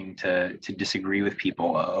challenging to disagree with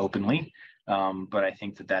people openly. But I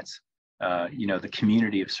think that's, the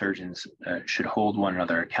community of surgeons should hold one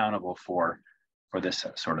another accountable for this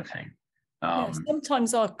sort of thing.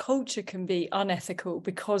 Sometimes our culture can be unethical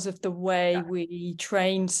because of the way we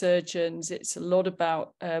train surgeons. It's a lot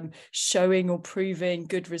about showing or proving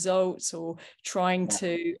good results, or trying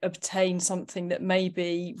to obtain something that may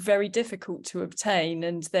be very difficult to obtain.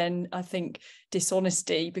 And then I think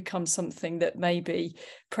dishonesty becomes something that may be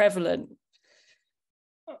prevalent.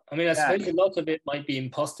 I mean, I suppose a lot of it might be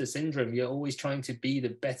imposter syndrome. You're always trying to be the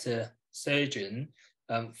better surgeon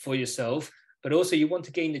for yourself, but also you want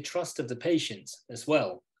to gain the trust of the patients as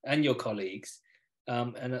well and your colleagues.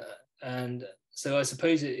 And so I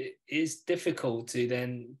suppose it is difficult to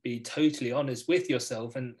then be totally honest with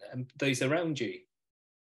yourself and those around you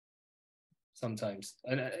sometimes.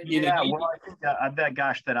 And I think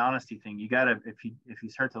that honesty thing, you gotta, if you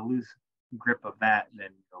start to lose grip of that,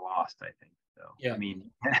 then you're lost, I think. So I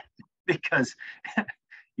mean, because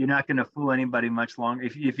you're not going to fool anybody much longer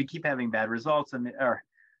if you keep having bad results, and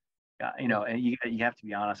you have to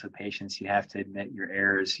be honest with patients. You have to admit your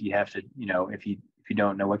errors. You have to, if you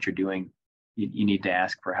don't know what you're doing, you need to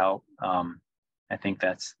ask for help. I think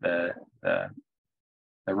that's the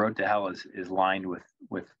road to hell is lined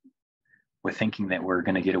with thinking that we're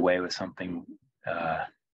going to get away with something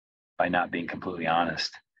by not being completely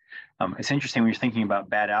honest. It's interesting when you're thinking about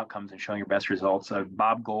bad outcomes and showing your best results.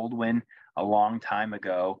 Bob Goldwyn, a long time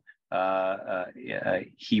ago,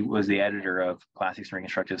 he was the editor of Plastics and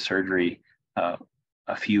Reconstructive Surgery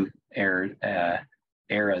a few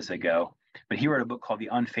eras ago. But he wrote a book called The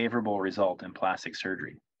Unfavorable Result in Plastic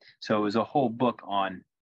Surgery. So it was a whole book on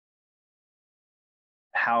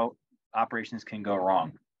how operations can go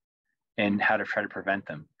wrong and how to try to prevent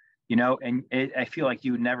them. And I feel like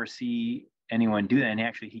you would never see anyone do that. And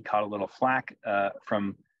actually, he caught a little flack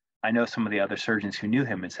from, I know, some of the other surgeons who knew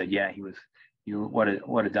him and said, yeah, what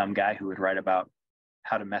a dumb guy who would write about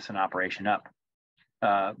how to mess an operation up.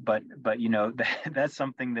 But that's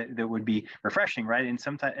something that would be refreshing, right? And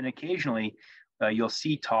sometimes, and occasionally, you'll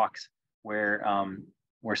see talks where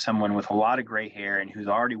where someone with a lot of gray hair and who's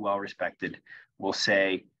already well respected will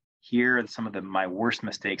say, here are some of my worst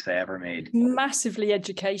mistakes I ever made. Massively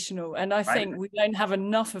educational. And I think we don't have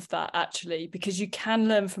enough of that, actually, because you can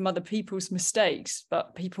learn from other people's mistakes,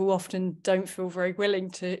 but people often don't feel very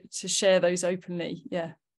willing to share those openly.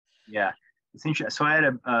 Yeah. Yeah. It's interesting. So I had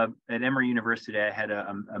at Emory University, I had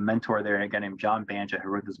a mentor there, a guy named John Banja, who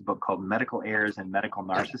wrote this book called Medical Errors and Medical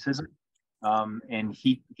Narcissism. And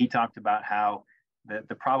he talked about how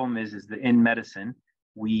the problem is that in medicine,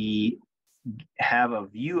 we have a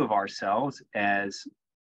view of ourselves as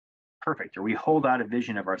perfect, or we hold out a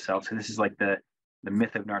vision of ourselves. So this is like the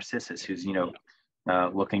myth of Narcissus, who's,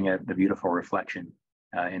 looking at the beautiful reflection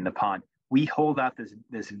in the pond. We hold out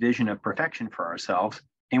this vision of perfection for ourselves,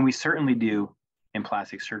 and we certainly do in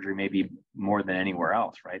plastic surgery, maybe more than anywhere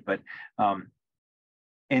else, right? But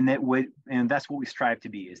and that's what we strive to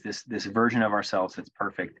be, is this version of ourselves that's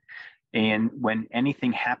perfect. And when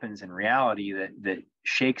anything happens in reality that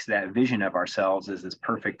shakes that vision of ourselves as this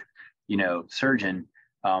perfect, surgeon,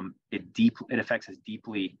 it affects us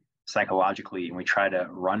deeply psychologically, and we try to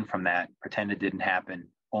run from that, pretend it didn't happen,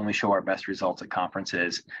 only show our best results at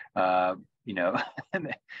conferences, and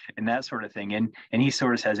that sort of thing. And he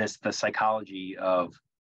sort of says it's the psychology of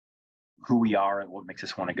who we are and what makes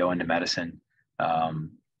us want to go into medicine.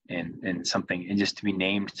 And something, and just to be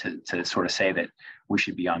named to sort of say that we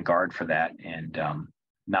should be on guard for that, and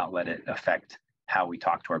not let it affect how we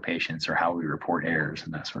talk to our patients or how we report errors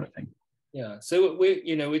and that sort of thing. Yeah. So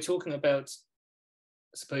we're talking about,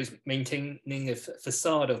 I suppose, maintaining a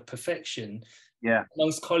facade of perfection. Yeah.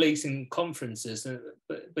 Amongst colleagues in conferences,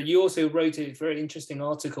 but you also wrote a very interesting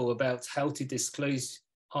article about how to disclose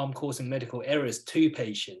harm-causing medical errors to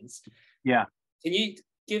patients. Yeah. Can you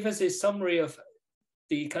give us a summary of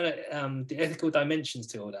the kind of the ethical dimensions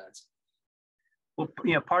to all that? Well,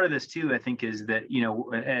 part of this too, I think, is that,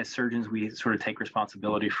 as surgeons, we sort of take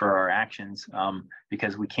responsibility for our actions,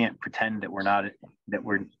 because we can't pretend that we're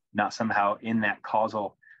not somehow in that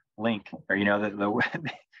causal link, or,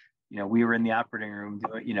 we were in the operating room,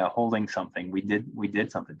 holding something. We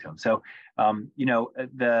did something to them. So,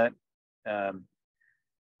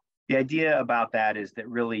 the idea about that is that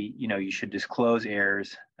really, you should disclose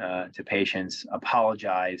errors to patients,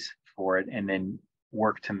 apologize for it, and then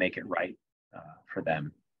work to make it right for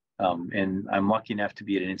them. And I'm lucky enough to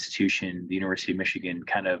be at an institution, the University of Michigan,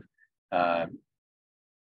 kind of,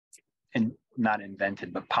 and not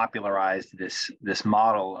invented, but popularized this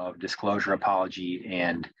model of disclosure, apology,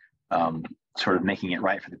 and sort of making it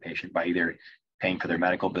right for the patient by either paying for their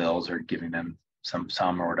medical bills or giving them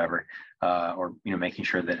some or whatever, or making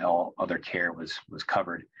sure that all other care was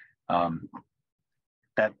covered.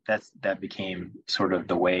 That became sort of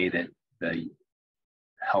the way that the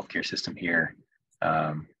healthcare system here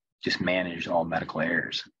just managed all medical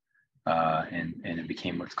errors, and it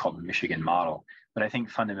became what's called the Michigan model. But I think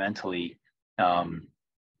fundamentally,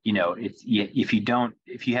 it's,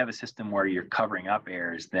 if you have a system where you're covering up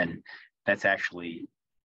errors, then that's actually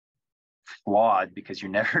flawed, because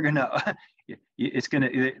you're never gonna.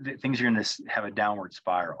 Things are gonna have a downward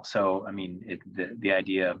spiral. So I mean, the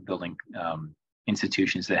idea of building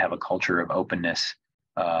institutions that have a culture of openness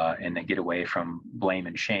and that get away from blame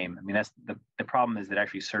and shame. I mean, that's the problem, is that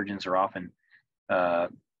actually surgeons are often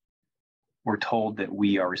we're told that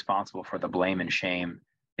we are responsible for the blame and shame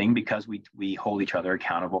thing, because we hold each other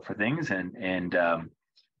accountable for things, and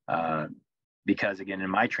because, again, in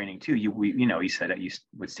my training too, you said that you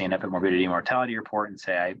would stand up at morbidity and mortality report and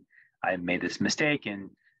say, I made this mistake, and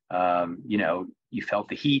you felt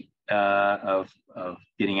the heat of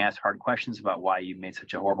getting asked hard questions about why you made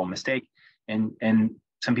such a horrible mistake, and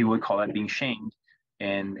some people would call that being shamed,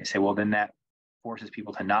 and they say, well, then that forces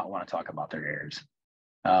people to not want to talk about their errors.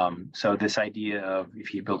 So this idea of,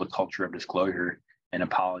 if you build a culture of disclosure and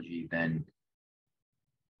apology, then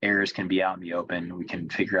errors can be out in the open. We can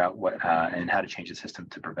figure out what and how to change the system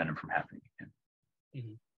to prevent them from happening again.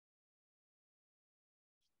 Mm-hmm.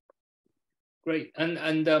 Great, and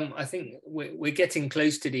I think we're getting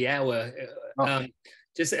close to the hour.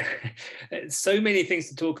 Just so many things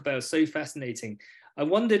to talk about, so fascinating. I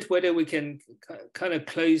wondered whether we can kind of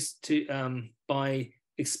close to by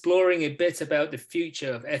exploring a bit about the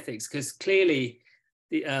future of ethics, because clearly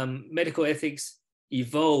the medical ethics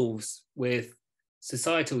evolves with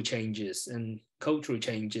societal changes and cultural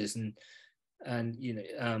changes and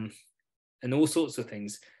all sorts of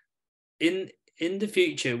things. In the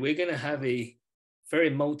future, we're going to have a very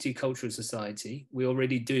multicultural society. We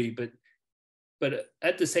already do, but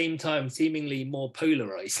at the same time, seemingly more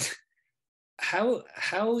polarized. How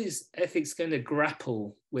is ethics going to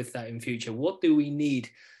grapple with that in future? What do we need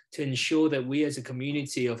to ensure that we as a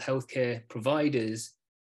community of healthcare providers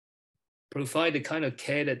provide the kind of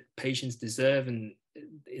care that patients deserve and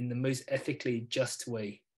in the most ethically just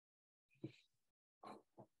way?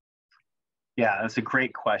 Yeah, that's a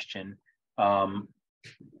great question. There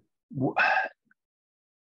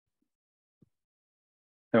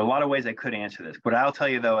are a lot of ways I could answer this. What I'll tell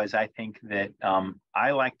you though is I think that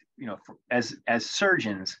I like, as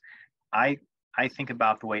surgeons, I think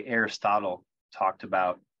about the way Aristotle talked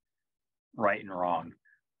about right and wrong.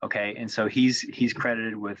 Okay, and so he's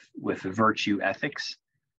credited with virtue ethics,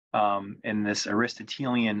 and there's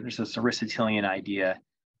this Aristotelian idea,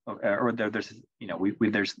 there's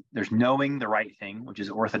knowing the right thing, which is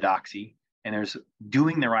orthodoxy, and there's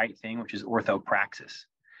doing the right thing, which is orthopraxis,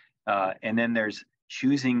 and then there's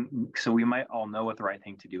choosing. So we might all know what the right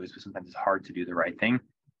thing to do is, but sometimes it's hard to do the right thing.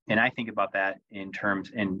 And I think about that in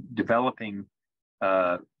developing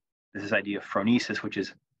this idea of phronesis, which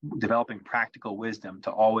is developing practical wisdom to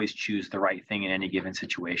always choose the right thing in any given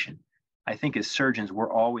situation. I think as surgeons,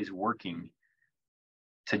 we're always working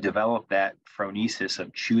to develop that phronesis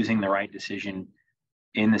of choosing the right decision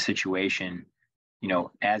in the situation,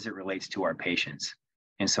 as it relates to our patients.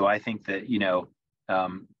 And so I think that,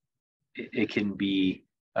 it can be,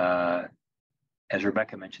 as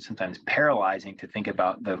Rebecca mentioned, sometimes paralyzing to think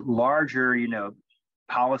about the larger,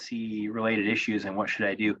 policy related issues and what should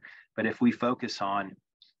I do. But if we focus on,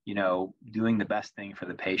 doing the best thing for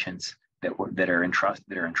the patients that are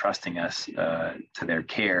entrusting us to their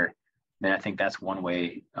care, then I think that's one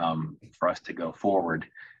way for us to go forward.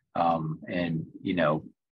 And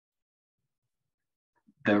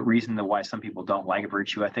the reason why some people don't like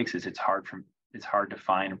virtue ethics is it's hard to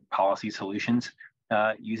find policy solutions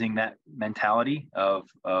using that mentality of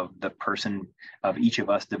each of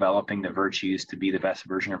us developing the virtues to be the best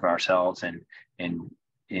version of ourselves and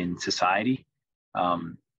in society.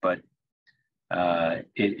 But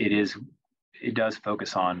it does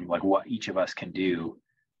focus on like what each of us can do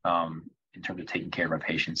in terms of taking care of our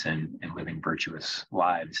patients and living virtuous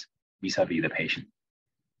lives vis-a-vis the patient.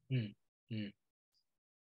 Mm-hmm.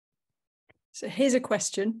 So here's a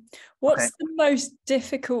question. What's the most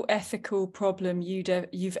difficult ethical problem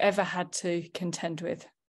you've ever had to contend with?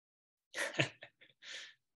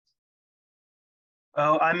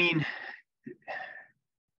 Oh, I mean,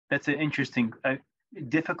 that's an interesting,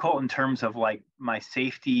 difficult in terms of like my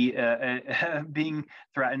safety being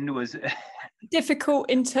threatened was... Difficult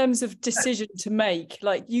in terms of decision to make.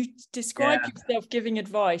 Like you describe yourself giving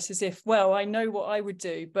advice as if, well, I know what I would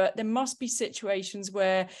do, but there must be situations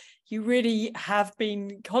where you really have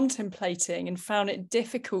been contemplating and found it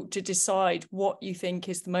difficult to decide what you think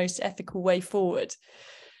is the most ethical way forward.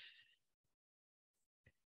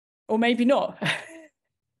 Or maybe not.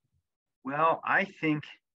 Well, I think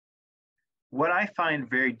what I find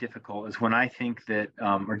very difficult is when I think that,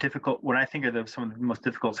 when I think of some of the most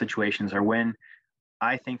difficult situations are when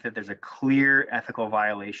I think that there's a clear ethical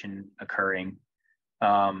violation occurring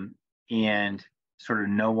and sort of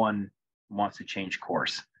no one wants to change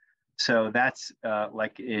course. So that's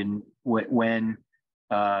like when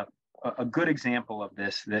a good example of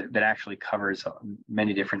this that actually covers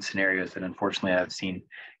many different scenarios that unfortunately I've seen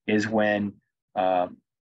is when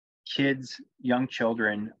young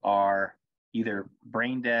children are either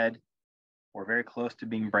brain dead or very close to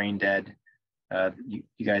being brain dead. You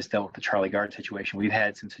guys dealt with the Charlie Gard situation. We've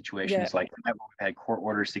had some situations like that where we've had court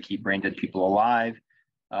orders to keep brain dead people alive.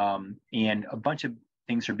 And a bunch of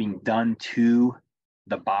things are being done to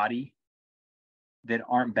the body that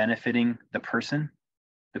aren't benefiting the person,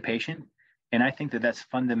 the patient. And I think that that's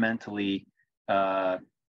fundamentally, and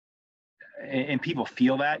people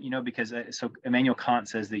feel that, because so Immanuel Kant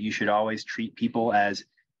says that you should always treat people as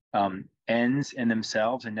ends in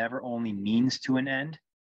themselves and never only means to an end,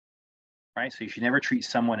 right? So you should never treat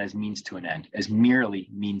someone as means to an end, as merely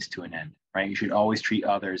means to an end, right? You should always treat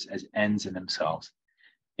others as ends in themselves.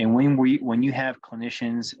 And when you have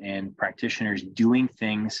clinicians and practitioners doing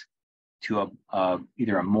things to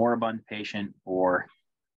either a moribund patient or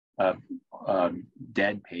a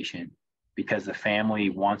dead patient because the family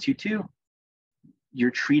wants you to, you're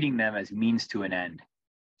treating them as means to an end,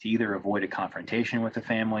 to either avoid a confrontation with the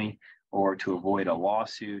family or to avoid a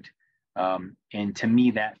lawsuit. And to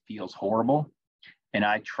me, that feels horrible. And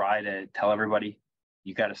I try to tell everybody,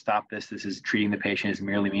 you got to stop this. This is treating the patient as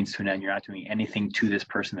merely means to an end. You're not doing anything to this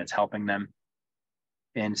person that's helping them.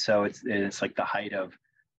 And so it's like the height of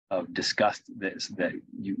disgust that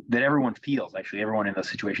everyone feels. Actually, everyone in those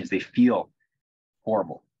situations, they feel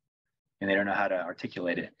horrible and they don't know how to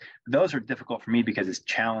articulate it. Those are difficult for me because it's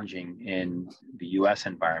challenging in the US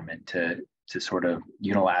environment to sort of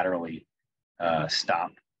unilaterally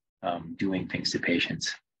stop doing things to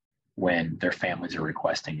patients when their families are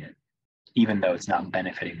requesting it, even though it's not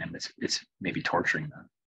benefiting them, it's maybe torturing them.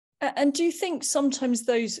 And do you think sometimes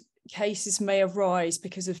those cases may arise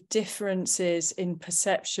because of differences in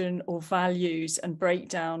perception or values and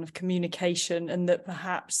breakdown of communication, and that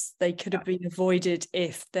perhaps they could have been avoided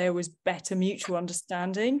if there was better mutual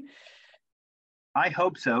understanding? I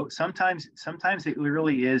hope so. Sometimes it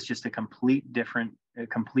really is just a complete difference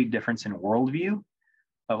in worldview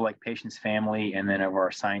of like patient's family, and then of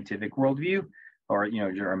our scientific worldview, or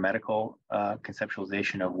our medical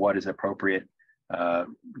conceptualization of what is appropriate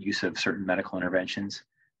use of certain medical interventions.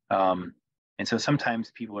 And so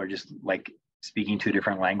sometimes people are just like speaking two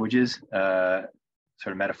different languages, sort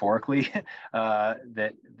of metaphorically, and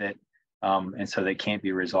so they can't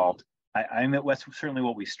be resolved. I mean, that's certainly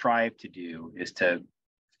what we strive to do, is to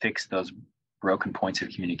fix those broken points of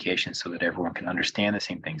communication so that everyone can understand the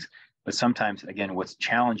same things. But sometimes, again, what's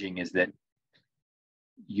challenging is that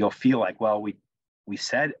you'll feel like, well, we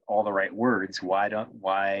said all the right words. Why don't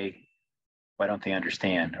they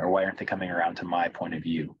understand, or why aren't they coming around to my point of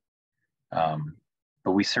view?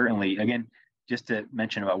 But we certainly, again, just to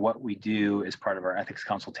mention about what we do as part of our ethics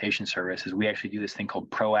consultation service, is we actually do this thing called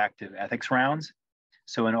proactive ethics rounds.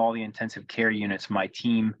 So in all the intensive care units, my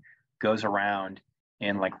team goes around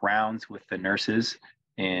and like rounds with the nurses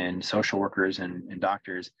and social workers and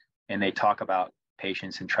doctors, and they talk about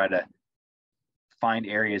patients and try to find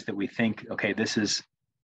areas that we think, okay, this is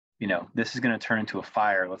going to turn into a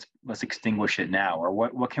fire. Let's extinguish it now. Or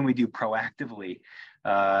what can we do proactively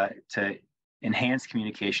to enhance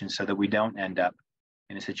communication so that we don't end up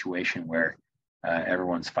in a situation where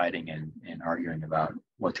everyone's fighting and arguing about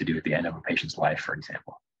what to do at the end of a patient's life, for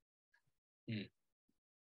example. Mm.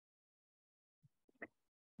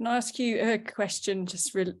 Can I ask you a question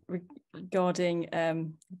just regarding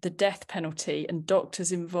the death penalty and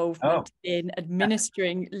doctors' involvement in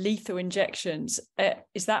administering lethal injections?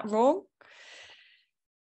 Is that wrong?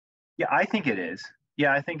 Yeah, I think it is.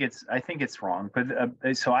 Yeah, I think it's wrong.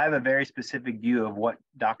 But so I have a very specific view of what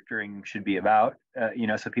doctoring should be about.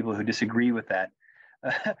 So people who disagree with that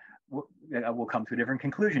will come to a different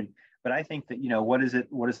conclusion. But I think that what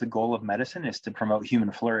is the goal of medicine is to promote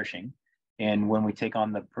human flourishing. And when we take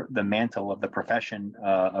on the mantle of the profession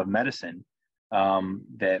of medicine,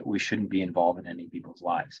 that we shouldn't be involved in any people's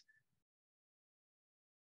lives,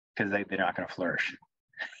 because they're not going to flourish.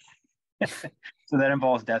 So that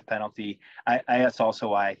involves death penalty. That's also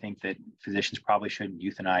why I think that physicians probably shouldn't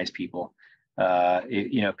euthanize people.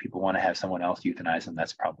 If people want to have someone else euthanize them,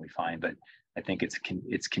 that's probably fine. But I think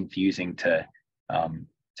it's confusing to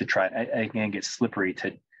try. I think it gets slippery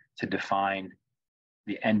to define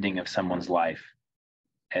the ending of someone's life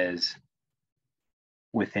as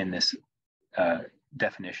within this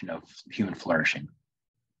definition of human flourishing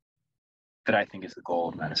that I think is the goal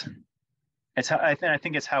of medicine. It's how I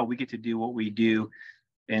think it's how we get to do what we do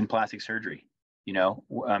in plastic surgery,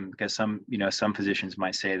 because some physicians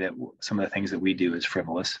might say that some of the things that we do is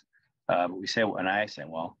frivolous. But I say,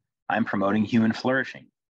 well, I'm promoting human flourishing.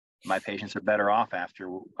 My patients are better off after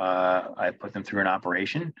I put them through an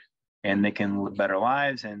operation, and they can live better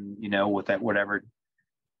lives, and with that, whatever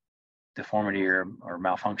deformity or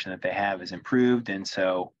malfunction that they have is improved. And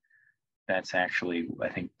so that's actually, I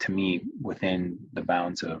think, to me, within the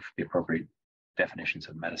bounds of the appropriate definitions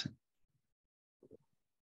of medicine.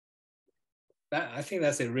 I think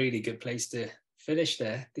that's a really good place to finish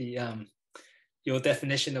there. Your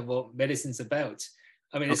definition of what medicine's about.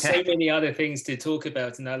 I mean, there's so many other things to talk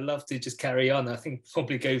about, and I'd love to just carry on. I think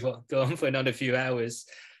probably go on for another few hours,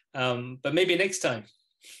 but maybe next time.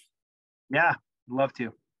 Yeah, love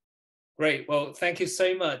to. Great. Well, thank you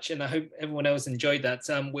so much. And I hope everyone else enjoyed that.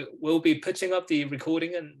 We'll be putting up the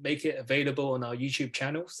recording and make it available on our YouTube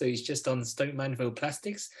channel. So it's just on Stoke Mandeville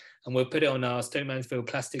Plastics, and we'll put it on our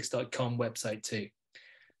StokeMandevillePlastics.com website too.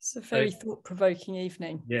 It's a very thought-provoking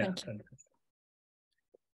evening. Yeah. Thank you.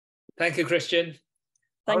 Thank you, Christian.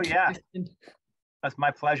 Thank you, Christian. That's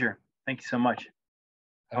my pleasure. Thank you so much.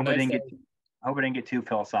 I hope I didn't get too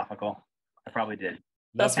philosophical. I probably did.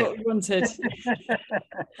 That's what we wanted.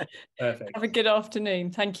 Perfect. Have a good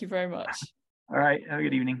afternoon. Thank you very much. All right. Have a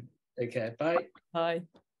good evening. Take care. Bye. Bye.